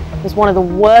led was one of the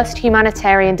worst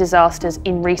humanitarian disasters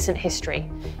in recent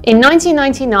history. In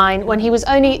 1999, when he was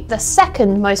only the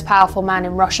second most powerful man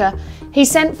in Russia, he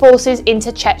sent forces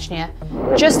into Chechnya,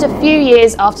 just a few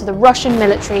years after the Russian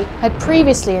military had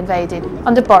previously invaded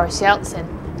under Boris Yeltsin.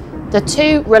 The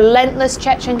 2 relentless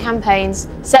Chechen campaigns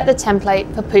set the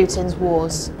template for Putin's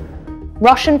wars.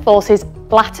 Russian forces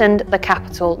flattened the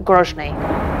capital, Grozny.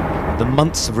 The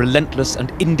months of relentless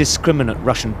and indiscriminate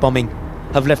Russian bombing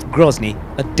have left Grozny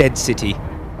a dead city.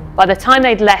 By the time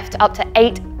they'd left, up to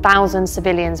 8,000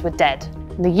 civilians were dead.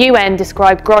 The UN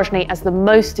described Grozny as the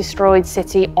most destroyed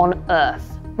city on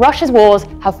Earth. Russia's wars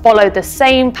have followed the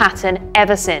same pattern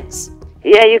ever since.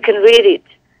 Yeah, you can read it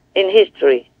in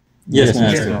history. Yes,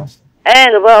 Master.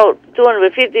 And about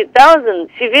 250,000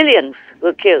 civilians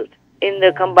were killed in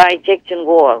the combined Chechen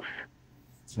wars.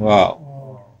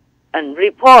 Wow. And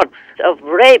reports of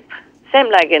rape,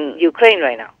 same like in Ukraine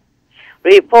right now.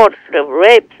 Reports of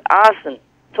rapes, arson,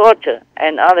 torture,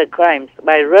 and other crimes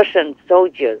by Russian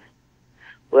soldiers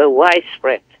were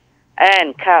widespread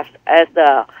and cast as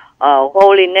the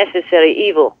wholly necessary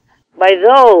evil by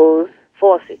those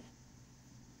forces.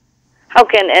 How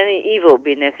can any evil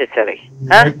be necessary?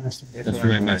 Huh? That's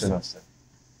really nice.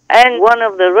 And one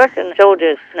of the Russian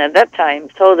soldiers at that time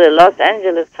told the Los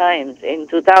Angeles Times in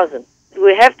 2000,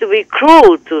 we have to be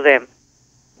cruel to them,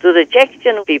 to the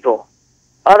Chechen people.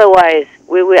 Otherwise,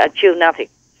 we will achieve nothing.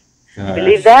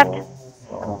 Believe that?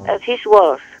 That's his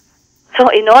words. So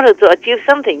in order to achieve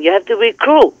something, you have to be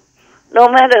cruel, no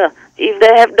matter if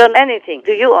they have done anything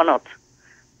to you or not.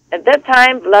 At that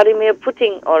time, Vladimir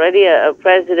Putin, already a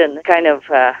president, kind of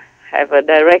have a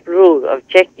direct rule of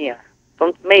Chechnya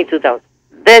from May 2000.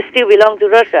 They still belong to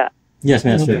Russia. Yes,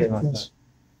 Master.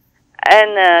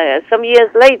 And some years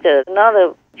later,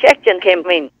 another Chechen came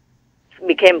in,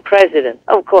 became president,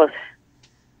 of course,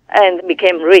 and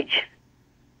became rich.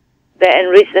 They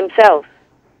enriched themselves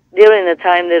during the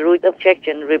time they ruled the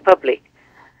Chechen Republic.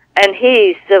 And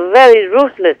he is a very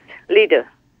ruthless leader.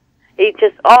 He's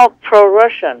just all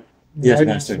pro-Russian. Yes,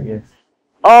 Master. Yes.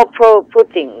 All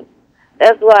pro-Putin.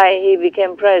 That's why he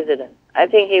became president. I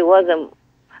think he wasn't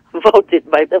voted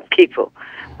by the people,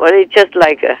 but he's just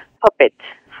like a puppet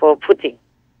for Putin.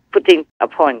 Putin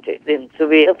appointed him to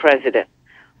be the president.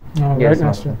 Yes,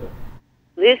 Master.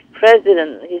 This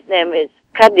president, his name is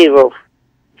Kadyrov.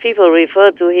 People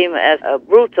refer to him as a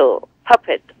brutal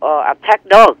puppet or attack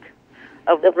dog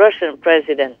of the Russian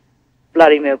president,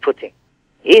 Vladimir Putin.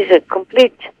 He's a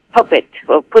complete puppet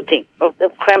for Putin, of the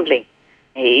Kremlin.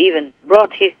 He even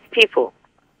brought his people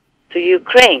to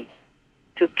Ukraine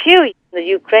to kill the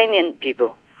Ukrainian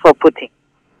people for Putin,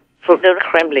 for the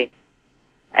Kremlin.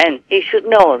 And he should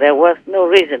know there was no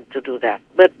reason to do that.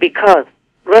 But because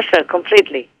Russia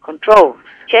completely controls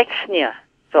Chechnya,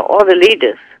 so all the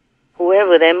leaders,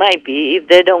 whoever they might be, if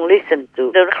they don't listen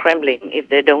to the Kremlin, if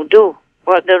they don't do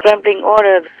what the Kremlin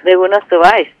orders, they will not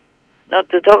survive. Not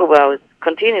to talk about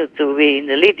continue to be in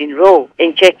the leading role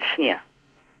in Chechnya.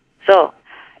 So,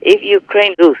 if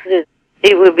Ukraine loses,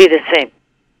 it will be the same.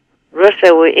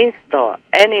 Russia will install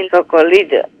any so-called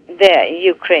leader there in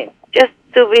Ukraine just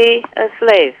to be a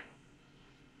slave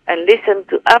and listen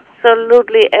to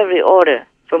absolutely every order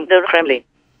from the Kremlin.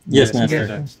 Yes,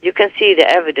 Master. You can see the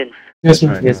evidence. Yes,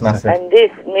 Master. Yes, Master. And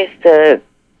this Mr.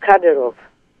 Kadyrov,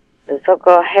 the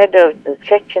so-called head of the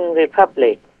Chechen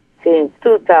Republic, since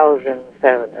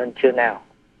 2007 until now.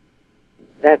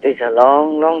 That is a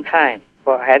long, long time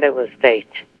for a head of a state.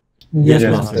 Yes,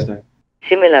 Master.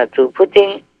 Similar to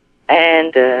Putin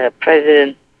and the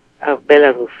president of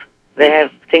Belarus. They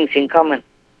have things in common.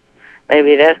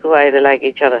 Maybe that's why they like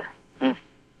each other.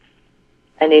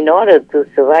 And in order to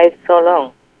survive so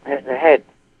long as a head,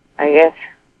 I guess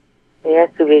he has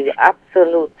to be the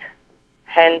absolute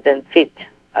hand and feet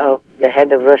of the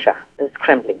head of Russia, the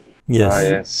Kremlin. Yes.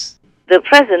 Yes. The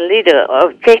present leader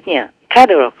of Chechnya,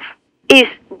 Kadyrov, is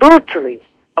brutally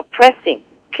oppressing,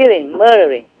 killing,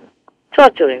 murdering,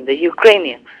 torturing the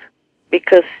Ukrainians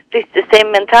because it's the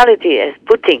same mentality as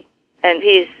Putin, and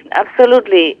he's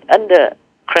absolutely under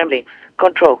Kremlin's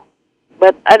control.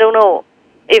 But I don't know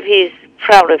if he's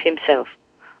proud of himself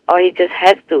or he just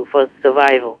has to for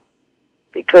survival.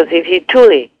 Because if he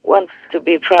truly wants to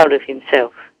be proud of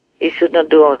himself, he should not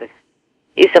do all this.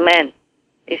 He's a man.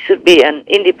 He should be an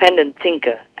independent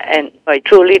thinker and a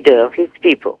true leader of his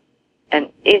people.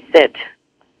 And instead,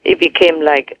 he became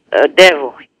like a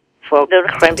devil for the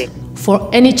Kremlin. For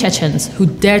any Chechens who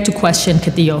dare to question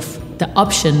Kadyrov, the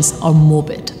options are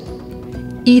morbid.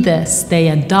 Either stay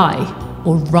and die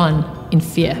or run in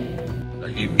fear.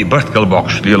 I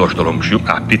bartkalbaks lielostalums,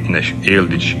 pitnes,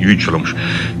 eldits, jutsalums.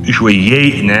 Uswe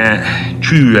je na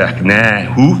tuak na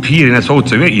hu hier in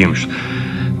soutse weems.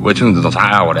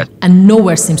 And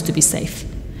nowhere seems to be safe.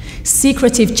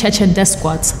 Secretive Chechen death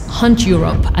squads hunt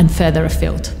Europe and further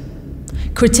afield.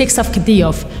 Critics of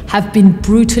Kadyrov have been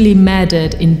brutally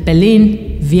murdered in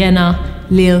Berlin, Vienna,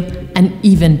 Lille, and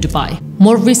even Dubai.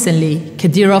 More recently,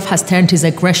 Kadyrov has turned his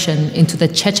aggression into the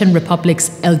Chechen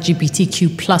Republic's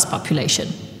LGBTQ+ population.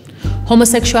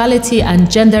 Homosexuality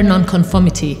and gender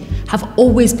nonconformity have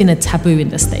always been a taboo in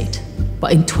the state.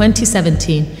 But in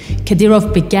 2017,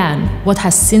 Kadyrov began what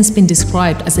has since been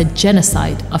described as a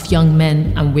genocide of young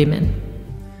men and women.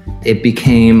 It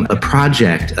became a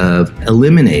project of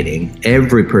eliminating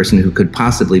every person who could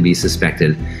possibly be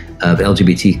suspected of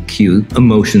LGBTQ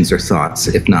emotions or thoughts,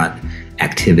 if not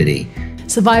activity.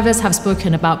 Survivors have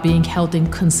spoken about being held in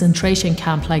concentration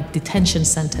camp-like detention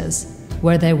centers,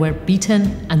 where they were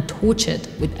beaten and tortured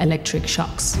with electric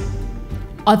shocks.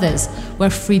 Others were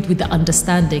freed with the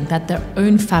understanding that their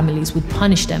own families would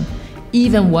punish them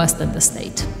even worse than the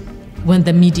state. When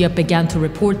the media began to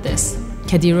report this,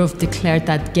 Kadyrov declared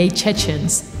that gay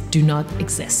Chechens do not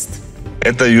exist.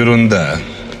 Это ерунда.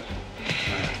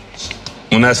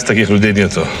 У нас таких людей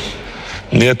нету.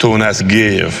 Нету у нас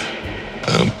геев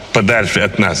подальше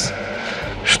от нас,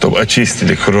 чтобы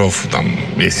очистили кровь. Там,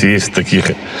 если есть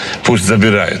таких, пусть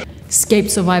забирают.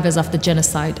 Escaped survivors of the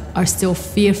genocide are still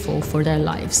fearful for their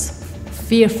lives,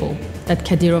 fearful that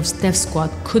Kadyrov's death squad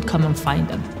could come and find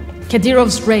them.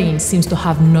 Kadyrov's reign seems to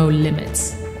have no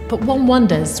limits, but one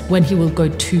wonders when he will go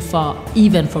too far,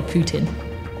 even for Putin.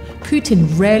 Putin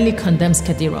rarely condemns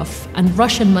Kadyrov, and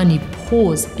Russian money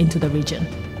pours into the region.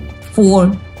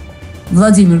 For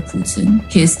Vladimir Putin,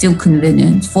 he is still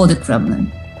convenient for the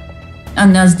Kremlin,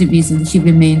 and that's the reason he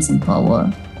remains in power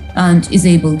and is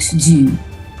able to do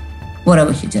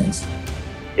whatever he does.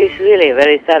 It's really a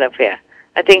very sad affair.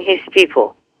 I think his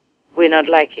people will not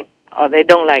like him, or they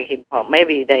don't like him, or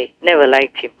maybe they never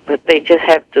liked him, but they just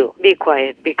have to be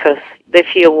quiet because they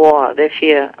fear war, they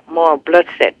fear more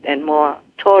bloodshed and more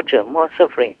torture, more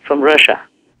suffering from Russia.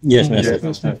 Yes,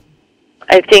 Master.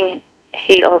 I think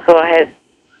he also has,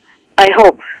 I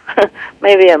hope,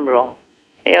 maybe I'm wrong,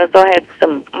 he also had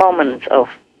some moments of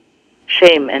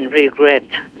shame and regret,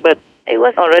 but he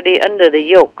was already under the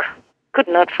yoke, could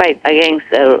not fight against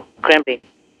the Kremlin.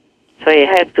 So he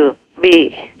had to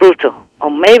be brutal.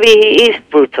 Or maybe he is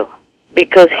brutal,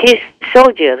 because his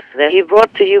soldiers that he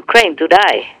brought to Ukraine to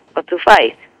die or to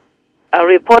fight are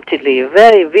reportedly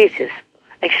very vicious,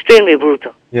 extremely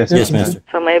brutal. Yes, Master.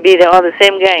 So maybe they are the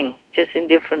same gang, just in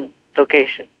different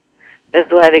locations. That's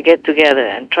why they get together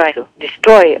and try to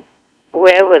destroy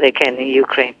wherever they can in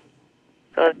Ukraine.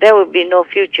 So there will be no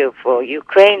future for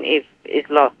Ukraine if it's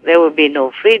lost. There will be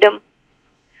no freedom.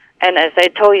 And as I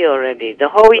told you already, the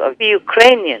whole of the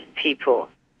Ukrainian people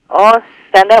all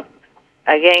stand up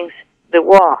against the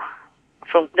war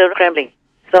from the Kremlin.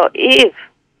 So if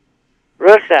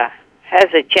Russia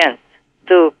has a chance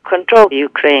to control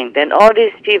Ukraine, then all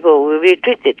these people will be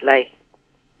treated like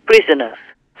prisoners,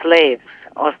 slaves,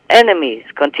 or enemies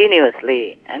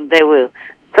continuously, and they will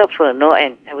suffer no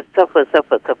end. They will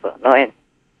suffer no end.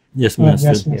 Yes,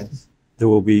 Master. Yes. They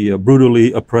will be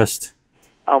brutally oppressed.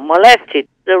 Or molested.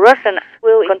 The Russians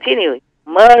will continue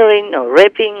murdering or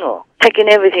raping or taking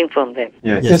everything from them.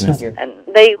 Yes, Master. And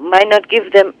they might not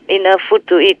give them enough food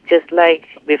to eat just like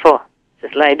before,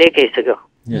 just like decades ago.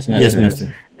 Yes, Master. Yes,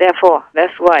 Master. Therefore,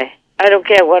 that's why I don't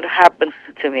care what happens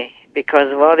to me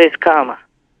because of all this karma.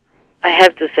 I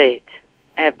have to say it.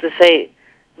 I have to say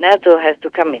NATO has to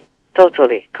come in,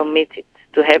 totally committed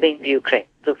to having Ukraine,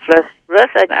 to flush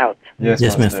Russia out.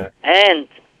 Yes, Master. And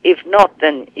if not,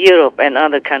 then Europe and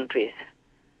other countries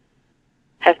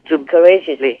have to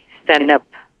courageously stand up,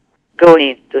 go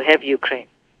in to have Ukraine,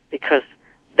 because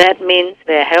that means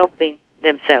they're helping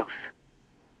themselves,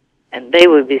 and they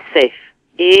will be safe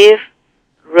if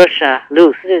Russia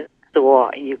loses the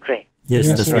war in Ukraine. Yes,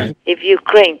 that's right. If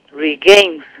Ukraine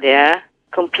regains their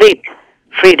complete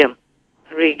freedom,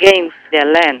 regains their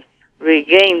land,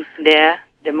 regains their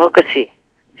democracy,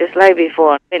 just like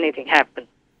before anything happened,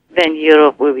 then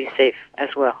Europe will be safe as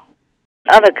well.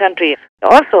 Other countries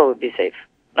also will be safe,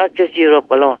 not just Europe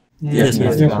alone. Yes,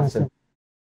 Master.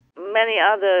 Many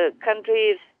other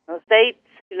countries, states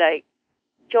like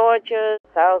Georgia,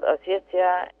 South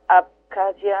Ossetia,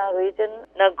 Abkhazia region,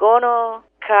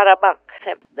 Nagorno-Karabakh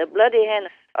have the bloody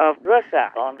hands of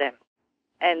Russia on them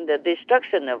and the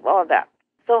destruction of all that.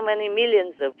 So many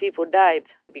millions of people died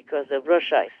because of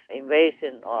Russia's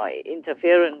invasion or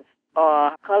interference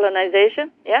or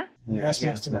colonization, yeah? Yes,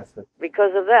 Master.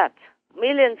 Because of that,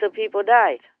 millions of people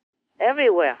died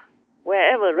everywhere,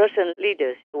 wherever Russian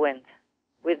leaders went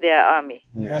with their army.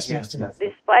 Yes, Master.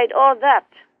 Despite all that,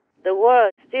 the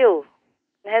world still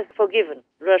has forgiven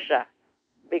Russia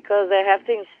because they have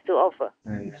things to offer.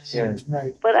 Yes.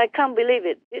 But I can't believe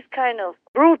it. This kind of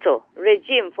brutal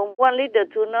regime from one leader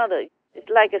to another, it's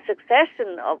like a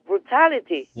succession of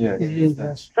brutality.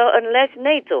 Yes. So unless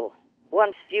NATO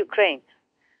wants Ukraine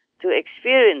to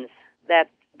experience that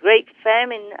great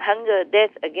famine, hunger,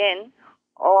 death again,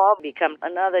 or become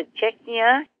another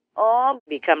Chechnya, or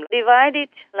become divided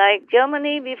like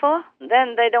Germany before,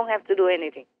 then they don't have to do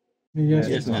anything.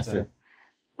 Yes, Master.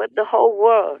 But the whole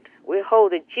world will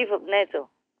hold the chief of NATO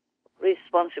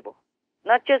responsible.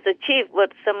 Not just the chief,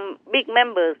 but some big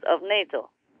members of NATO.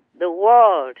 The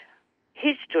world,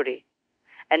 history,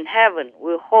 and heaven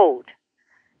will hold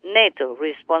NATO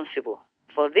responsible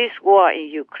for this war in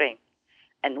Ukraine.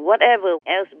 And whatever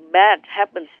else bad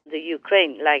happens to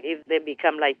Ukraine, like if they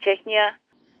become like Chechnya.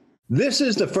 This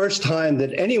is the first time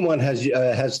that anyone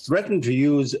has threatened to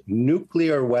use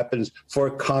nuclear weapons for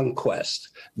conquest.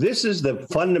 This is the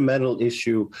fundamental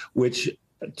issue which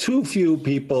too few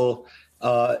people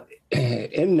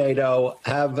in NATO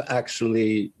have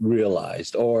actually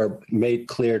realized or made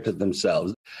clear to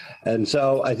themselves. And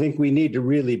so I think we need to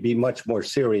really be much more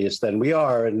serious than we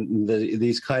are. And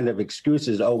these kind of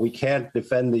excuses, oh, we can't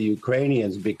defend the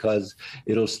Ukrainians because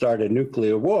it'll start a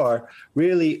nuclear war,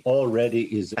 really already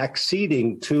is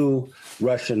acceding to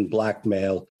Russian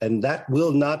blackmail. And that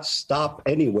will not stop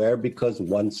anywhere, because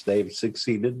once they've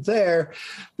succeeded there,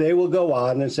 they will go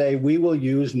on and say, we will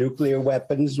use nuclear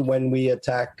weapons when we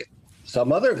attack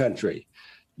some other country.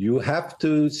 You have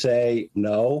to say,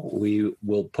 no, we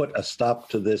will put a stop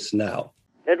to this now.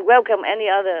 That welcome any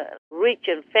other rich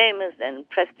and famous and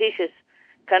prestigious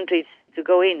countries to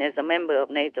go in as a member of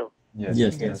NATO.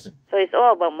 Yes. So it's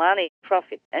all about money,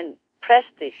 profit, and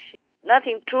prestige.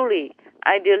 Nothing truly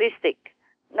idealistic,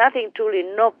 nothing truly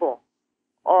noble,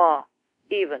 or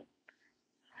even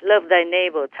love thy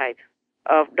neighbor type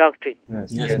of doctrine.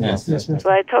 Yes. So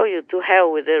I told you, to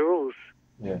hell with the rules.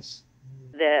 Yes.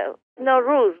 There are no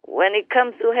rules when it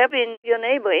comes to helping your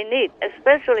neighbor in need,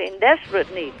 especially in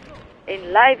desperate need,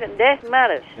 in life and death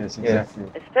matters. Yes, exactly.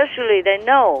 Especially they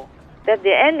know that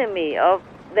the enemy of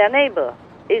their neighbor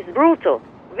is brutal,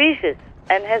 vicious,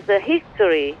 and has a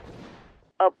history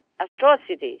of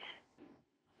atrocities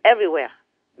everywhere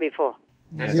before.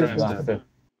 Yes, Master.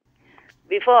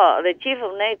 Before, the chief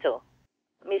of NATO,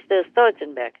 Mr.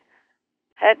 Stoltenberg,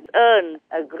 had earned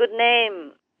a good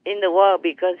name in the world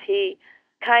because he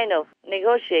kind of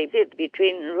negotiated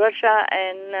between Russia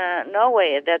and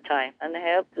Norway at that time and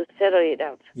helped to settle it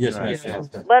out. Yes.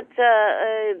 But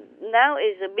now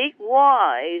is a big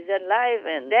war, is a life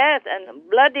and death and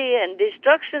bloody and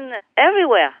destruction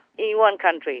everywhere in one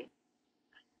country.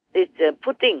 It's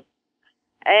Putin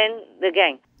and the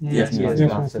gang. Yes.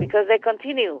 Because they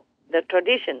continue the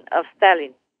tradition of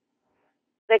Stalin.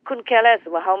 They couldn't care less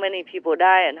about how many people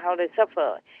die and how they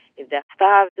suffer. If they're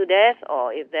starved to death,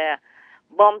 or if they're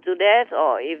bombed to death,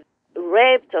 or if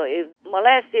raped, or if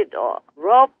molested, or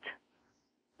robbed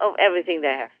of everything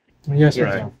they have. Yes,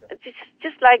 right. It's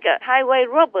just like a highway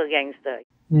robber gangster.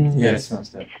 Yes,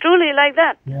 It's truly like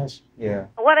that. Yes. Yeah,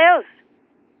 What else?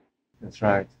 that's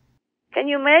right. Can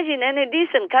you imagine any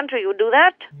decent country would do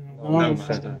that? No,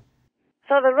 Master.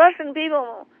 So the Russian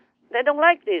people, they don't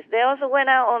like this. They also went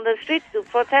out on the streets to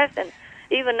protest, and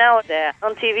even now they're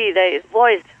on TV, they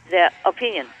voiced their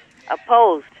opinion,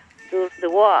 opposed to the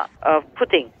war of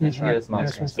Putin. That's right. Yes,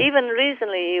 Master. Even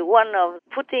recently, one of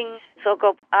Putin's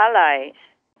so-called allies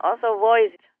also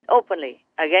voiced openly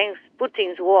against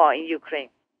Putin's war in Ukraine.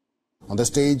 On the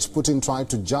stage, Putin tried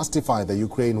to justify the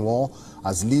Ukraine war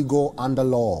as legal under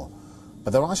law.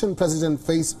 But the Russian president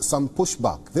faced some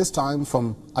pushback, this time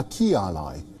from a key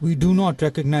ally. We do not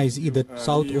recognize either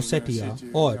South Ossetia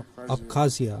or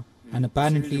Abkhazia, and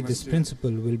apparently this principle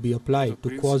will be applied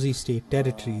to quasi-state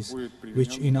territories,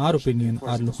 which in our opinion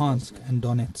are Luhansk and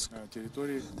Donetsk.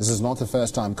 This is not the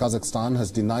first time Kazakhstan has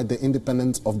denied the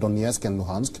independence of Donetsk and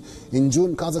Luhansk. In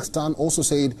June, Kazakhstan also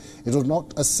said it would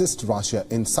not assist Russia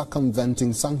in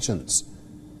circumventing sanctions.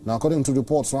 Now, according to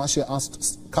reports, Russia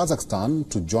asked Kazakhstan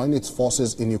to join its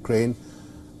forces in Ukraine,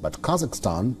 but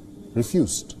Kazakhstan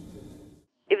refused.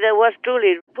 If there was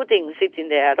truly Putin sitting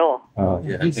there at all.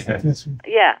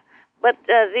 Yeah, but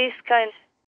these kinds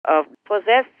of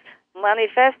possessed,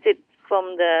 manifested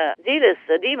from the zealous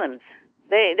demons,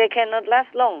 they cannot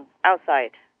last long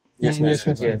outside. Yes.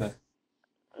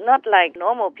 Not like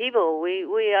normal people,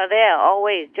 we are there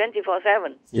always,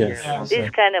 24/7. Yes. This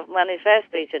kind of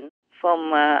manifestation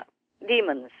from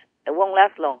demons, it won't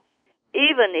last long.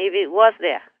 Even if it was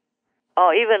there,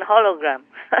 or even hologram,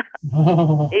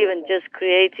 even just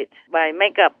created by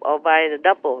makeup or by the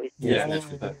double. Yes.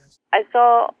 I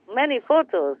saw many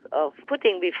photos of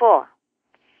Putin before,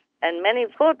 and many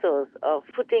photos of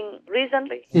Putin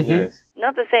recently. Yes.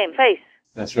 Not the same face.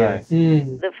 That's right.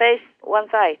 The face, one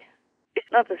side,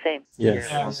 it's not the same.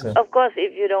 Yes. Of course,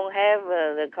 if you don't have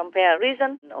the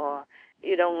comparison, or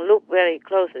you don't look very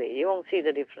closely, you won't see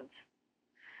the difference.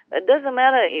 It doesn't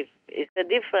matter if it's a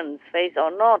different face or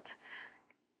not.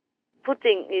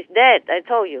 Putin is dead, I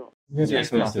told you.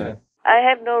 Yes, Master. I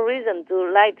have no reason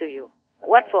to lie to you.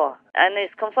 What for? And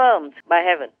it's confirmed by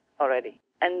heaven already.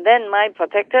 And then my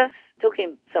protector took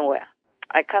him somewhere.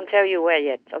 I can't tell you where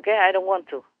yet, okay? I don't want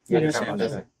to. Yes,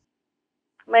 Master.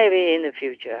 Maybe in the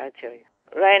future, I tell you.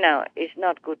 Right now, it's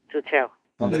not good to tell.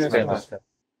 Understand, Master.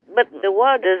 But the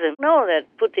world doesn't know that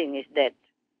Putin is dead.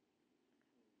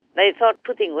 They thought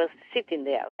Putin was sitting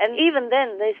there. And even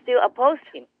then, they still opposed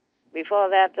him before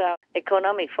that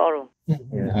economic forum.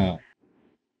 Yeah.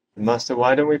 Master,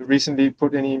 why don't we recently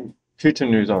put any Putin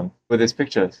news on with his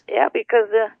pictures? Yeah, because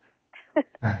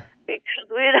because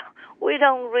we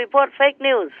don't report fake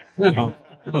news. No.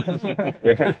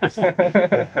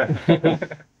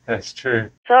 That's true.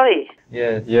 Sorry.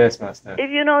 Yes, Master.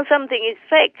 If you know something is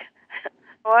fake,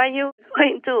 are you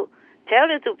going to tell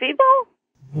it to people?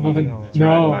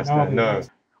 No.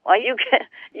 Or you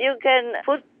can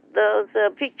put those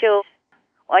pictures,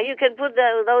 or you can put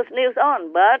those news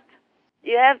on, but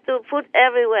you have to put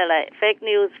everywhere like fake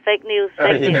news, fake news,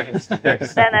 fake news.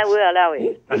 Yes. Then I will allow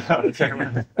it.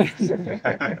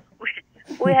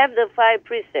 We have the 5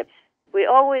 precepts. We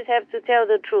always have to tell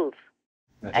the truth.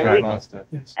 That's and right, Master.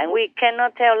 And we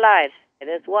cannot tell lies. It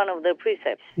is one of the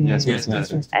precepts. Yes,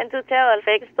 Master. And to tell a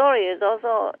fake story is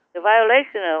also a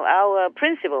violation of our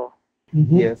principle.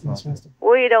 Yes, Master.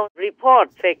 We don't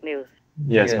report fake news.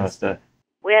 Yes, Master.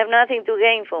 We have nothing to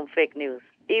gain from fake news.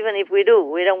 Even if we do,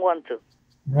 we don't want to.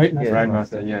 Right, Master. Right,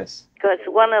 Master, yes. Because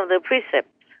one of the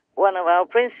precepts, one of our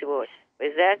principles,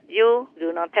 is that you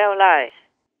do not tell lies.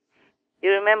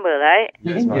 You remember, right?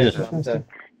 Yes, Master.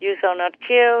 You shall not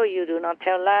kill, you do not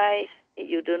tell lies,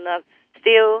 you do not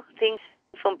steal things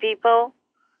from people,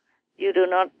 you do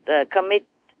not commit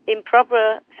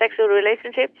improper sexual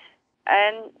relationships,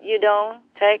 and you don't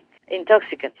take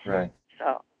intoxicants. Right.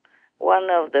 So, one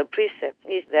of the precepts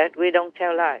is that we don't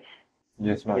tell lies.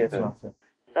 Yes, Master.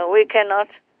 So we cannot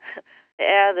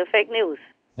air the fake news,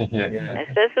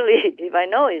 especially if I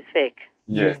know it's fake.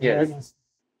 Yes.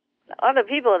 Other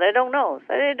people, they don't know,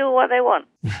 so they do what they want.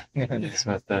 Yes,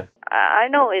 Master. I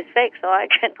know it's fake, so I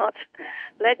cannot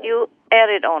let you air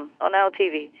it on our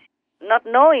TV. Not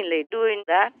knowingly doing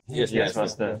that. Yes,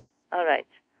 Master. All right.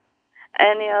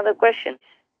 Any other questions?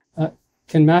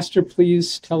 Can Master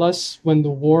please tell us when the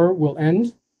war will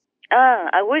end?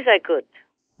 I wish I could.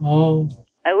 Oh.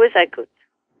 I wish I could.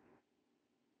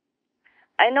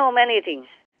 I know many things.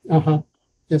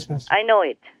 Yes, Master. I know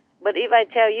it. But if I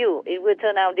tell you, it will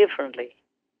turn out differently.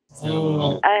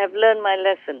 Oh. I have learned my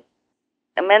lesson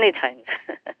many times.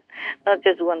 Not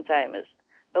just one time,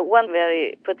 but one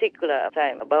very particular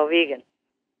time about vegan.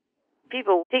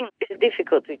 People think it's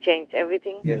difficult to change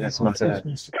everything. Yes, Master.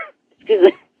 Excuse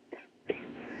me.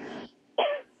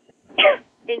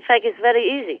 In fact, it's very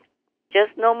easy.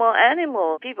 Just no more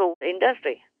animal people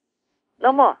industry.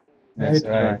 No more. That's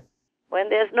right. When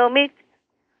there's no meat,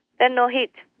 then no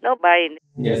heat, no buying.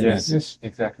 Yes,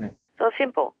 exactly. So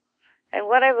simple. And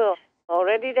whatever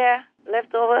already there,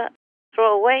 left over,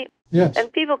 throw away. Yes.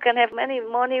 And people can have many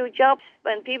more new jobs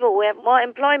when people will have more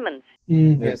employment.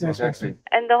 Yes, exactly.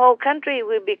 And the whole country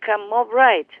will become more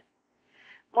bright,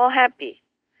 more happy,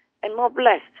 and more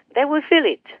blessed. They will feel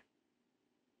it.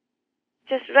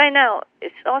 Just right now,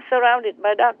 it's all surrounded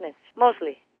by darkness,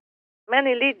 mostly.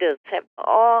 Many leaders have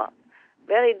all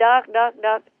very dark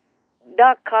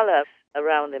colors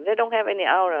around them. They don't have any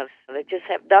auras. They just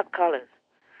have dark colors.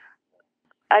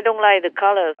 I don't like the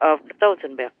colors of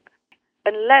Stoltenberg.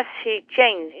 Unless he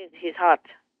changes his heart,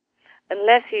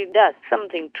 unless he does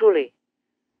something truly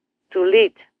to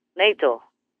lead NATO,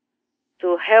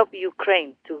 to help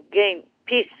Ukraine to gain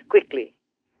peace quickly,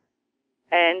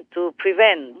 and to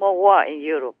prevent more war in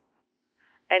Europe,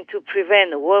 and to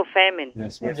prevent a world famine.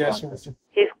 Yes,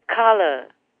 his color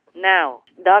now,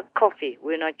 dark coffee,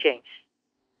 will not change.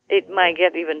 It might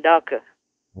get even darker.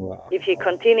 Wow. If he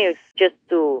continues just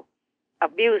to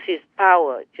abuse his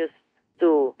power, just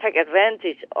to take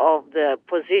advantage of the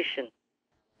position,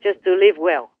 just to live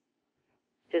well,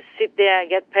 just sit there,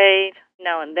 get paid,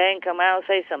 now and then come out,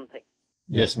 say something.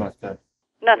 Yes, Master.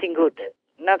 Nothing good.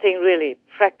 Nothing really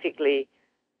practically,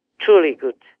 truly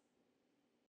good.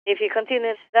 If he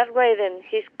continues that way, then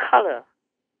his color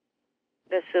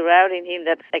that's surrounding him,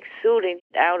 that's exuding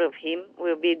out of him,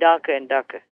 will be darker and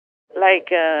darker. Like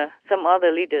some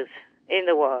other leaders in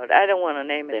the world. I don't want to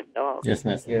name them all. Yes,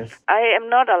 Master. Yes. I am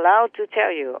not allowed to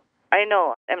tell you. I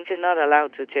know I'm just not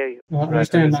allowed to tell you. I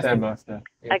understand, Master.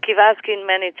 I keep asking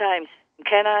many times,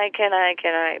 can I,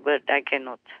 but I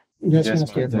cannot. Yes,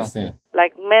 Master.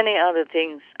 Like many other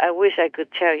things, I wish I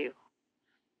could tell you.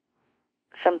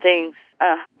 Some things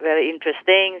are very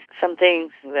interesting, some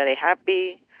things very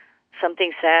happy,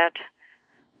 something sad.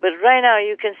 But right now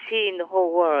you can see in the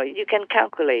whole world, you can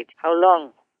calculate how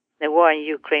long the war in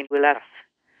Ukraine will last.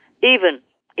 Even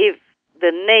if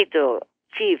the NATO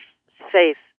chief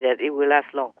says that it will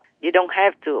last long, you don't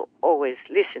have to always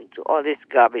listen to all this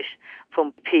garbage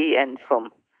from P and from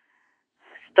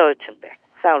Stoltenberg.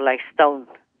 Sound like stone,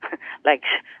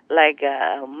 like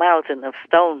a mountain of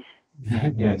stones.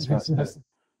 Yes.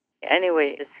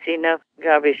 Anyway, it's enough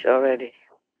garbage already.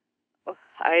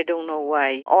 I don't know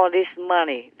why all this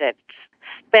money that's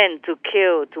spent to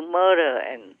kill, to murder,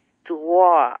 and to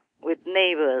war with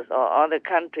neighbors or other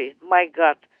countries, my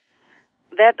God,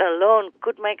 that alone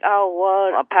could make our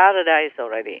world a paradise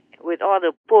already, with all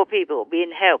the poor people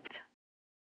being helped,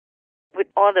 with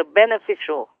all the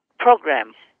beneficial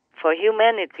programs for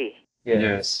humanity.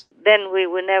 Yes. Then we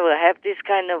will never have this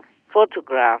kind of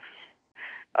photographs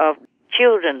of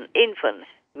children, infants,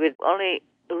 with only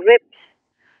ribs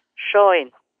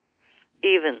showing,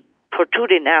 even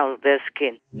protruding out of their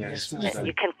skin. Yes.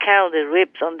 You can count the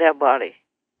ribs on their body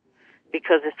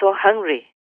because they're so hungry,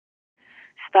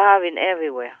 starving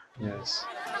everywhere. Yes.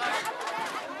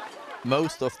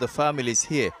 Most of the families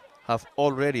here have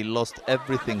already lost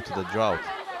everything to the drought.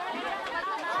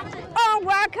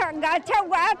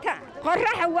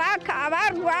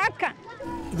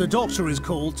 The doctor is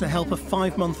called to help a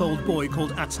 5-month-old boy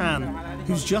called Atan,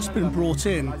 who's just been brought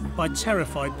in by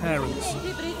terrified parents.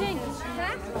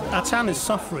 Atan is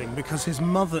suffering because his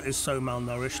mother is so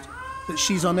malnourished that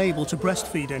she's unable to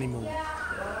breastfeed anymore.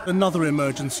 Another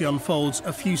emergency unfolds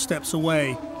a few steps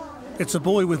away. It's a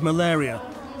boy with malaria,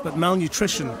 but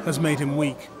malnutrition has made him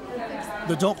weak.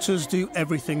 The doctors do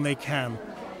everything they can,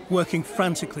 working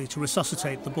frantically to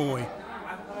resuscitate the boy.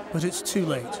 But it's too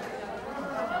late.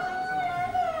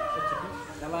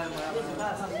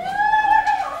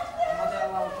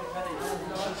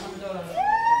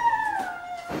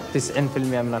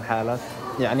 من الحالات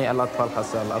يعني الأطفال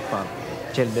خاصة الأطفال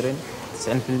children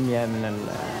 90% من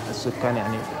السكان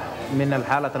يعني من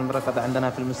الحالات المركزة عندنا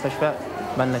في المستشفى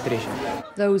malnutrition.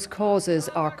 Those causes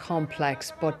are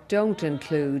complex but don't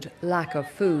include lack of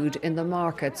food in the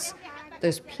markets.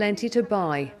 There's plenty to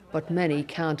buy, but many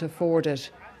can't afford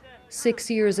it. 6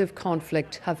 years of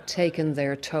conflict have taken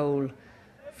their toll.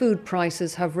 Food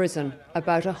prices have risen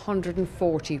about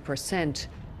 140%.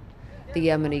 The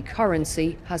Yemeni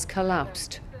currency has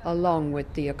collapsed, along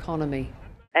with the economy.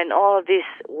 And all this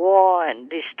war and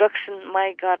destruction,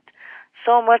 my God,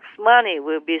 so much money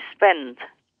will be spent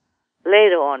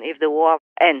later on if the war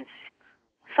ends.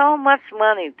 So much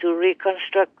money to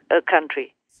reconstruct a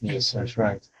country. Yes, that's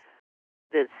right.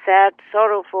 The sad,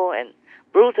 sorrowful, and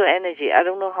brutal energy, I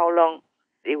don't know how long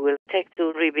it will take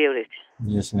to rebuild it.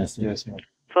 Yes.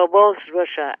 For both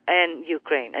Russia and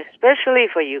Ukraine, especially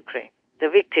for Ukraine, the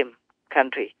victim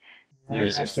country.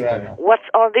 Yes, that's right. What's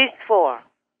all this for?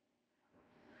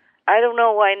 I don't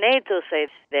know why NATO says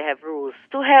they have rules.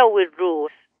 To hell with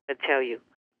rules, I tell you.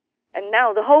 And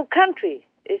now the whole country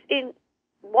is in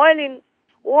boiling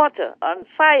water, on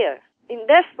fire, in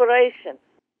desperation,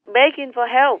 begging for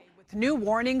help. With new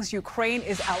warnings, Ukraine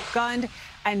is outgunned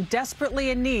and desperately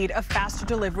in need of faster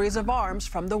deliveries of arms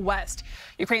from the West.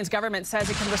 Ukraine's government says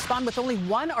it can respond with only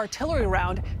 1 artillery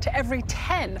round to every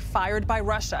 10 fired by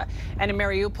Russia. And in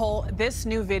Mariupol, this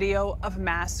new video of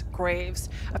mass graves.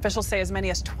 Officials say as many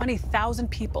as 20,000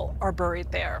 people are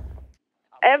buried there.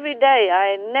 Every day,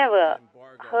 I never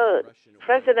heard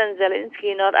President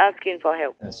Zelensky not asking for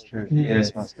help. That's true.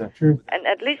 Yes, Master. True. And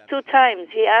at least 2 times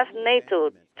he asked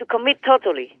NATO to commit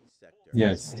totally.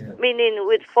 Yes. Meaning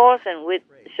with force and with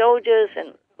soldiers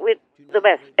and with the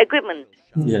best equipment.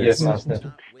 Yes, Master.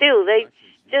 Still, they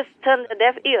just turn a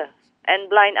deaf ear and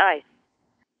blind eye.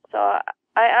 So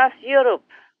I asked Europe,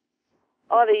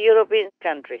 all the European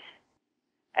countries,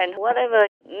 and whatever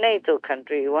NATO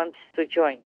country wants to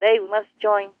join, they must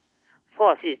join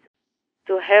forces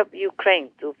to help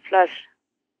Ukraine to flush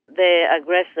the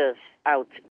aggressors out.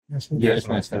 Yes,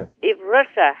 Master. If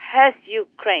Russia has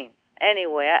Ukraine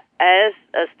anywhere as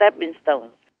a stepping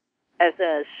stone, as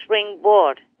a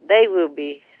springboard, they will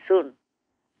be soon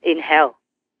in hell.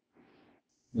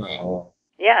 Wow.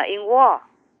 Yeah, in war.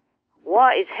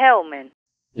 War is hell, man.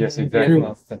 Yes, exactly,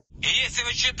 Master. Если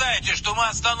вы считаете, что мы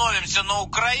остановимся на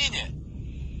Украине,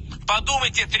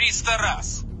 подумайте 300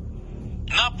 раз.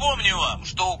 Напомню вам,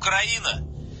 что Украина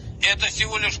 – это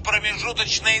всего лишь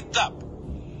промежуточный этап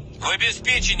в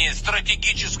обеспечении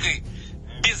стратегической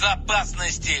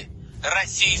безопасности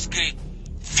Российской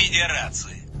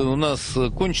Федерации. У нас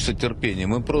кончится терпение,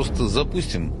 мы просто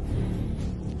запустим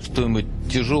что-нибудь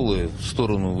тяжелое в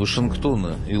сторону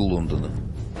Вашингтона и Лондона.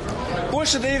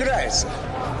 Польша доиграется.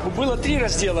 Было 3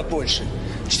 раздела Польши.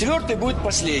 4-й будет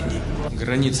последний.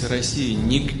 Границы России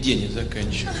нигде не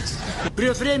заканчиваются.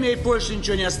 Придет время, и Польше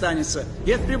ничего не останется.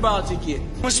 И от Прибалтики.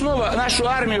 Мы снова нашу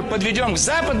армию подведем к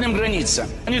западным границам.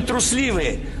 Они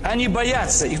трусливые, они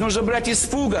боятся. Их нужно брать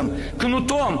испугом,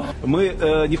 кнутом. Мы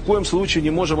ни в коем случае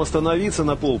не можем остановиться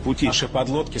на полпути. Наши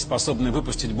подлодки способны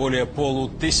выпустить более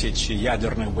 500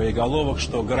 ядерных боеголовок,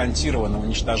 что гарантированно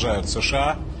уничтожают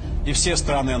США и все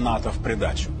страны НАТО в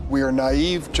придачу. We are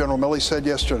naive, General Milley said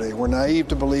yesterday, we're naive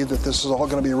to believe that this is all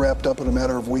going to be wrapped up in a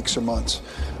matter of weeks or months.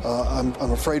 I'm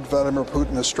afraid Vladimir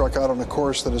Putin has struck out on a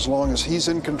course that as long as he's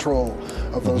in control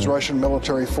of those Russian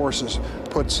military forces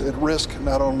puts at risk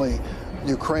not only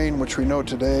Ukraine, which we know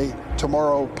today,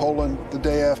 tomorrow Poland, the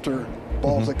day after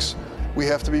Baltics. We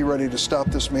have to be ready to stop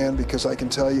this man because I can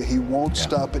tell you he won't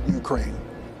stop at Ukraine.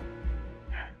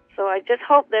 So I just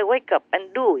hope they wake up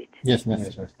and do it. Yes, ma'am.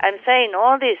 I'm saying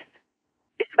all this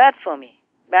is bad for me,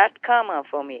 bad karma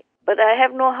for me. But I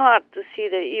have no heart to see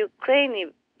the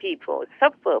Ukrainian people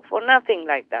suffer for nothing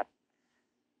like that.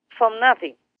 From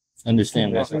nothing.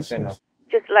 Understand that.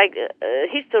 Just like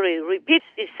history repeats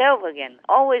itself again.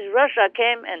 Always Russia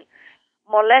came and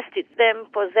molested them,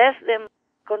 possessed them,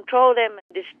 control them,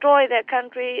 destroy their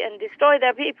country and destroy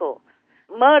their people.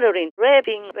 Murdering,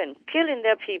 raping, and killing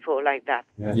their people like that.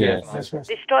 Yes.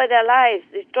 Destroy their lives,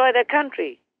 destroy their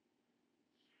country.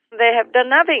 They have done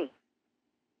nothing.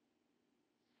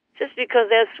 Just because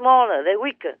they're smaller, they're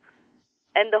weaker.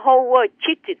 And the whole world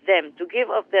cheated them to give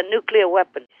up their nuclear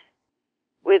weapons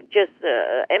with just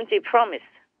empty promise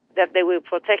that they will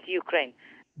protect Ukraine.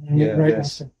 Right.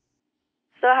 So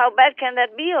how bad can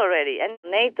that be already? And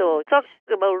NATO talks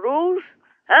about rules,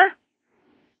 huh?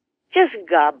 Just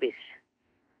garbage.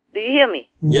 Do you hear me?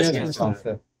 Yes,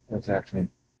 Exactly.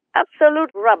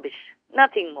 Absolute rubbish,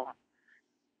 nothing more.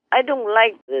 I don't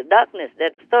like the darkness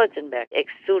that Stoltenberg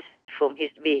exudes from his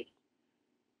being.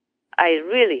 I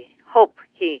really hope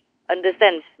he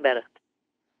understands better.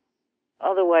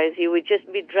 Otherwise, he will just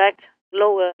be dragged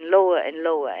lower and lower and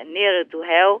lower and nearer to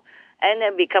hell and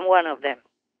then become one of them,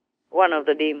 one of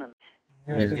the demons.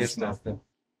 Yes, Master.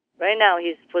 Right now,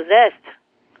 he's possessed,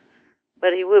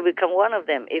 but he will become one of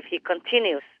them if he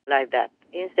continues like that,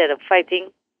 instead of fighting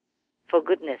for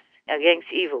goodness against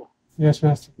evil. Yes,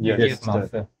 Master. Yes,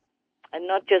 Master. And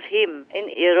not just him. In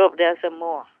Europe, there are some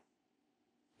more.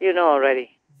 You know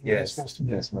already. Yes, Master.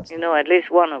 You know at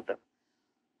least one of them.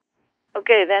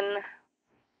 Okay, then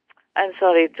I'm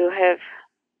sorry to have,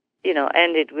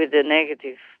 ended with a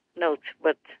negative note,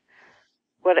 but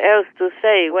what else to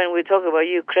say when we talk about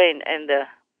Ukraine and the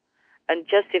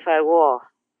unjustified war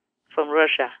from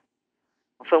Russia,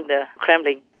 from the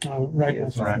Kremlin? Right.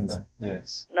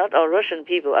 Yes. Not all Russian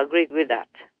people agree with that.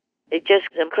 It's just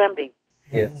the Kremlin.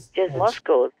 Yes. Just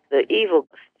Moscow, the evil,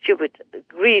 stupid,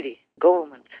 greedy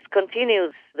government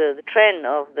continues the trend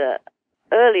of the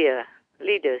earlier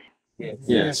leaders.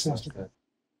 Yes, Master.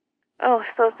 Oh,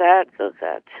 so sad, so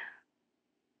sad.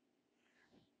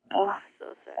 Oh, so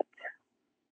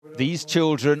sad. These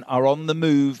children are on the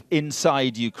move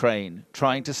inside Ukraine,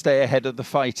 trying to stay ahead of the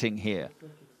fighting here.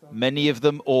 Many of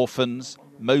them orphans,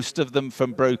 most of them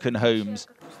from broken homes.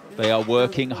 They are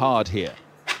working hard here.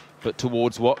 But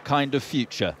towards what kind of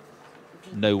future?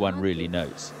 No one really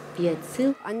knows.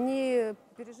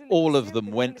 All of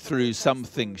them went through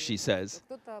something, she says.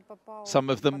 Some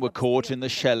of them were caught in the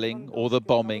shelling or the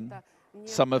bombing.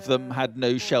 Some of them had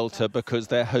no shelter because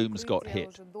their homes got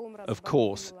hit. Of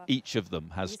course, each of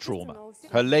them has trauma.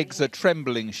 Her legs are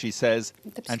trembling, she says,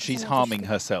 and she's harming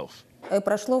herself. They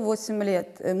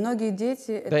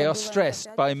are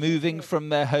stressed by moving from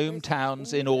their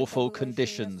hometowns in awful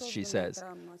conditions, she says.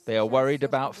 They are worried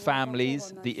about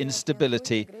families, the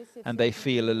instability, and they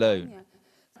feel alone.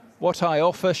 What I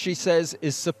offer, she says,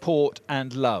 is support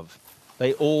and love.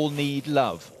 They all need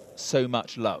love, so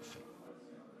much love.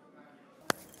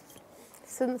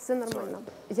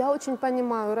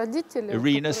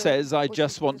 Irina says, I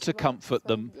just want to comfort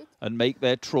them and make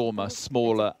their trauma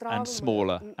smaller and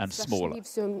smaller and smaller.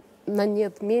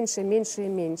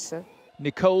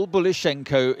 Nicole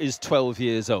Bulishenko is 12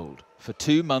 years old. For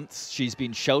 2 months, she's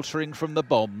been sheltering from the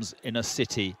bombs in a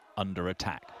city under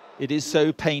attack. It is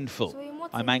so painful.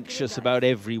 I'm anxious about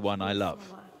everyone I love.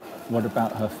 What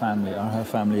about her family? Are her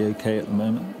family okay at the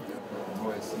moment?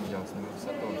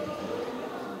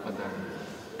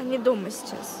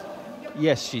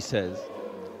 Yes, she says.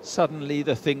 Suddenly,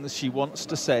 the things she wants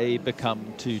to say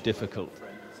become too difficult.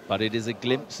 But it is a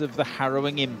glimpse of the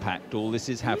harrowing impact all this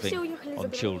is having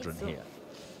on children here.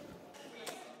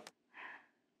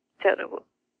 Terrible.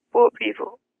 Poor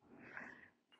people.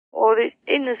 All these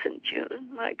innocent children,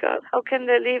 my God, how can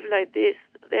they live like this?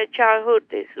 Their childhood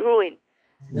is ruined.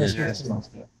 Yes,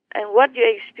 Master. And what you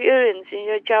experience in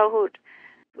your childhood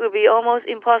will be almost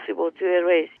impossible to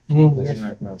erase. Yes,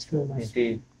 Master.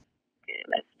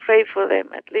 Let's pray for them,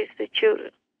 at least the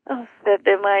children, that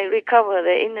they might recover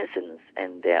their innocence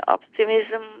and their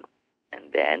optimism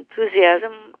and their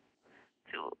enthusiasm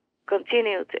to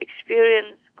continue to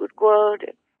experience good world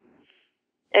and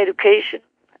education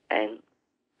and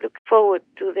look forward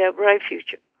to their bright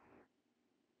future.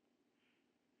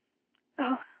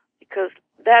 Because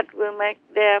that will make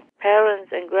their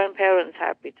parents and grandparents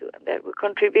happy too, and that will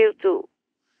contribute to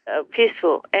a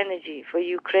peaceful energy for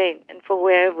Ukraine and for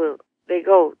wherever they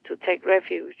go to take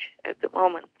refuge at the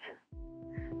moment.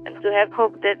 And to have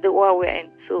hope that the war will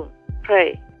end soon.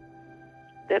 Pray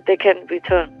that they can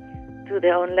return to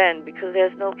their own land, because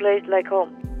there's no place like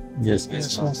home. Yes,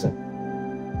 Master.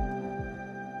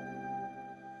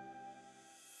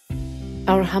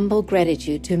 Our humble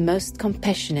gratitude to Most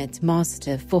Compassionate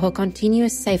Master for her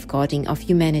continuous safeguarding of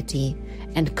humanity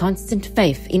and constant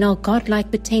faith in our godlike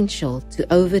potential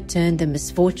to overturn the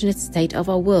misfortunate state of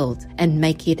our world and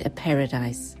make it a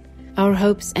paradise. Our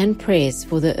hopes and prayers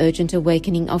for the urgent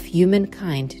awakening of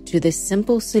humankind to the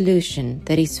simple solution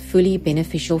that is fully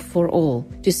beneficial for all,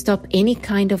 to stop any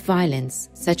kind of violence,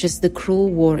 such as the cruel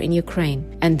war in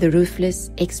Ukraine and the ruthless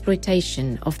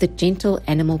exploitation of the gentle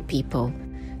animal people.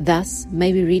 Thus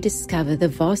may we rediscover the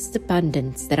vast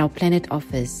abundance that our planet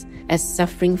offers, as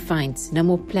suffering finds no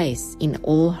more place in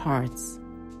all hearts.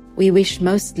 We wish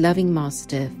Most Loving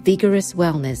Master vigorous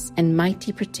wellness and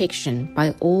mighty protection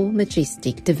by all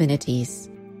majestic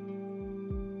divinities.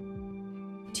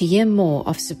 To hear more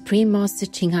of Supreme Master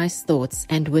Ching Hai's thoughts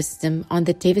and wisdom on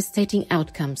the devastating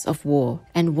outcomes of war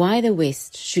and why the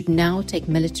West should now take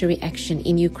military action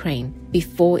in Ukraine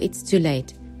before it's too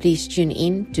late, please tune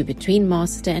in to Between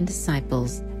Master and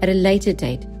Disciples at a later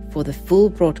date for the full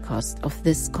broadcast of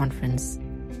this conference.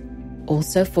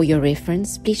 Also, for your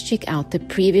reference, please check out the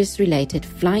previous related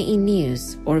fly-in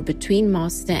news or Between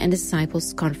Master and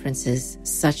Disciples conferences,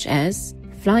 such as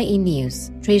Fly-in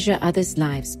News, Treasure Others'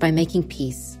 Lives by Making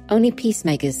Peace. Only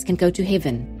peacemakers can go to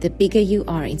heaven. The bigger you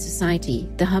are in society,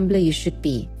 the humbler you should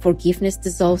be. Forgiveness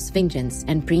dissolves vengeance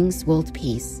and brings world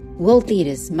peace. World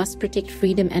leaders must protect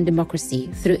freedom and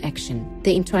democracy through action.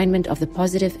 The entwinement of the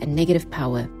positive and negative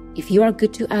power. If you are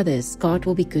good to others, God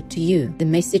will be good to you. The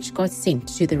message God sent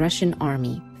to the Russian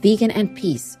army. Vegan and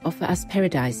peace offer us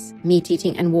paradise.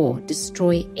 Meat-eating and war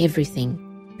destroy everything.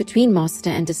 Between Master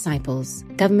and Disciples,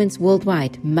 governments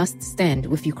worldwide must stand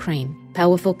with Ukraine.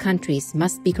 Powerful countries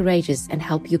must be courageous and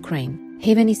help Ukraine.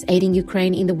 Heaven is aiding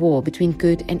Ukraine in the war between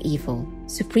good and evil.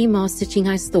 Supreme Master Ching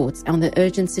Hai's thoughts on the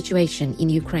urgent situation in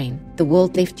Ukraine. The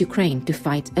world left Ukraine to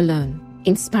fight alone.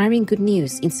 Inspiring good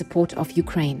news in support of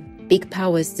Ukraine. Big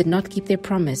powers did not keep their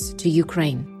promise to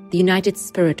Ukraine. The united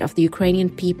spirit of the Ukrainian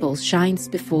people shines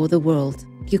before the world.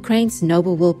 Ukraine's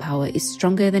noble willpower is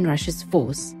stronger than Russia's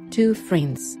force. Two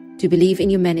friends. To believe in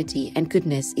humanity and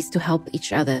goodness is to help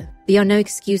each other. There are no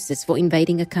excuses for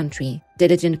invading a country.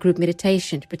 Diligent group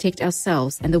meditation to protect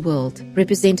ourselves and the world.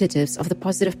 Representatives of the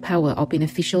positive power are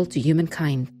beneficial to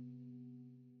humankind.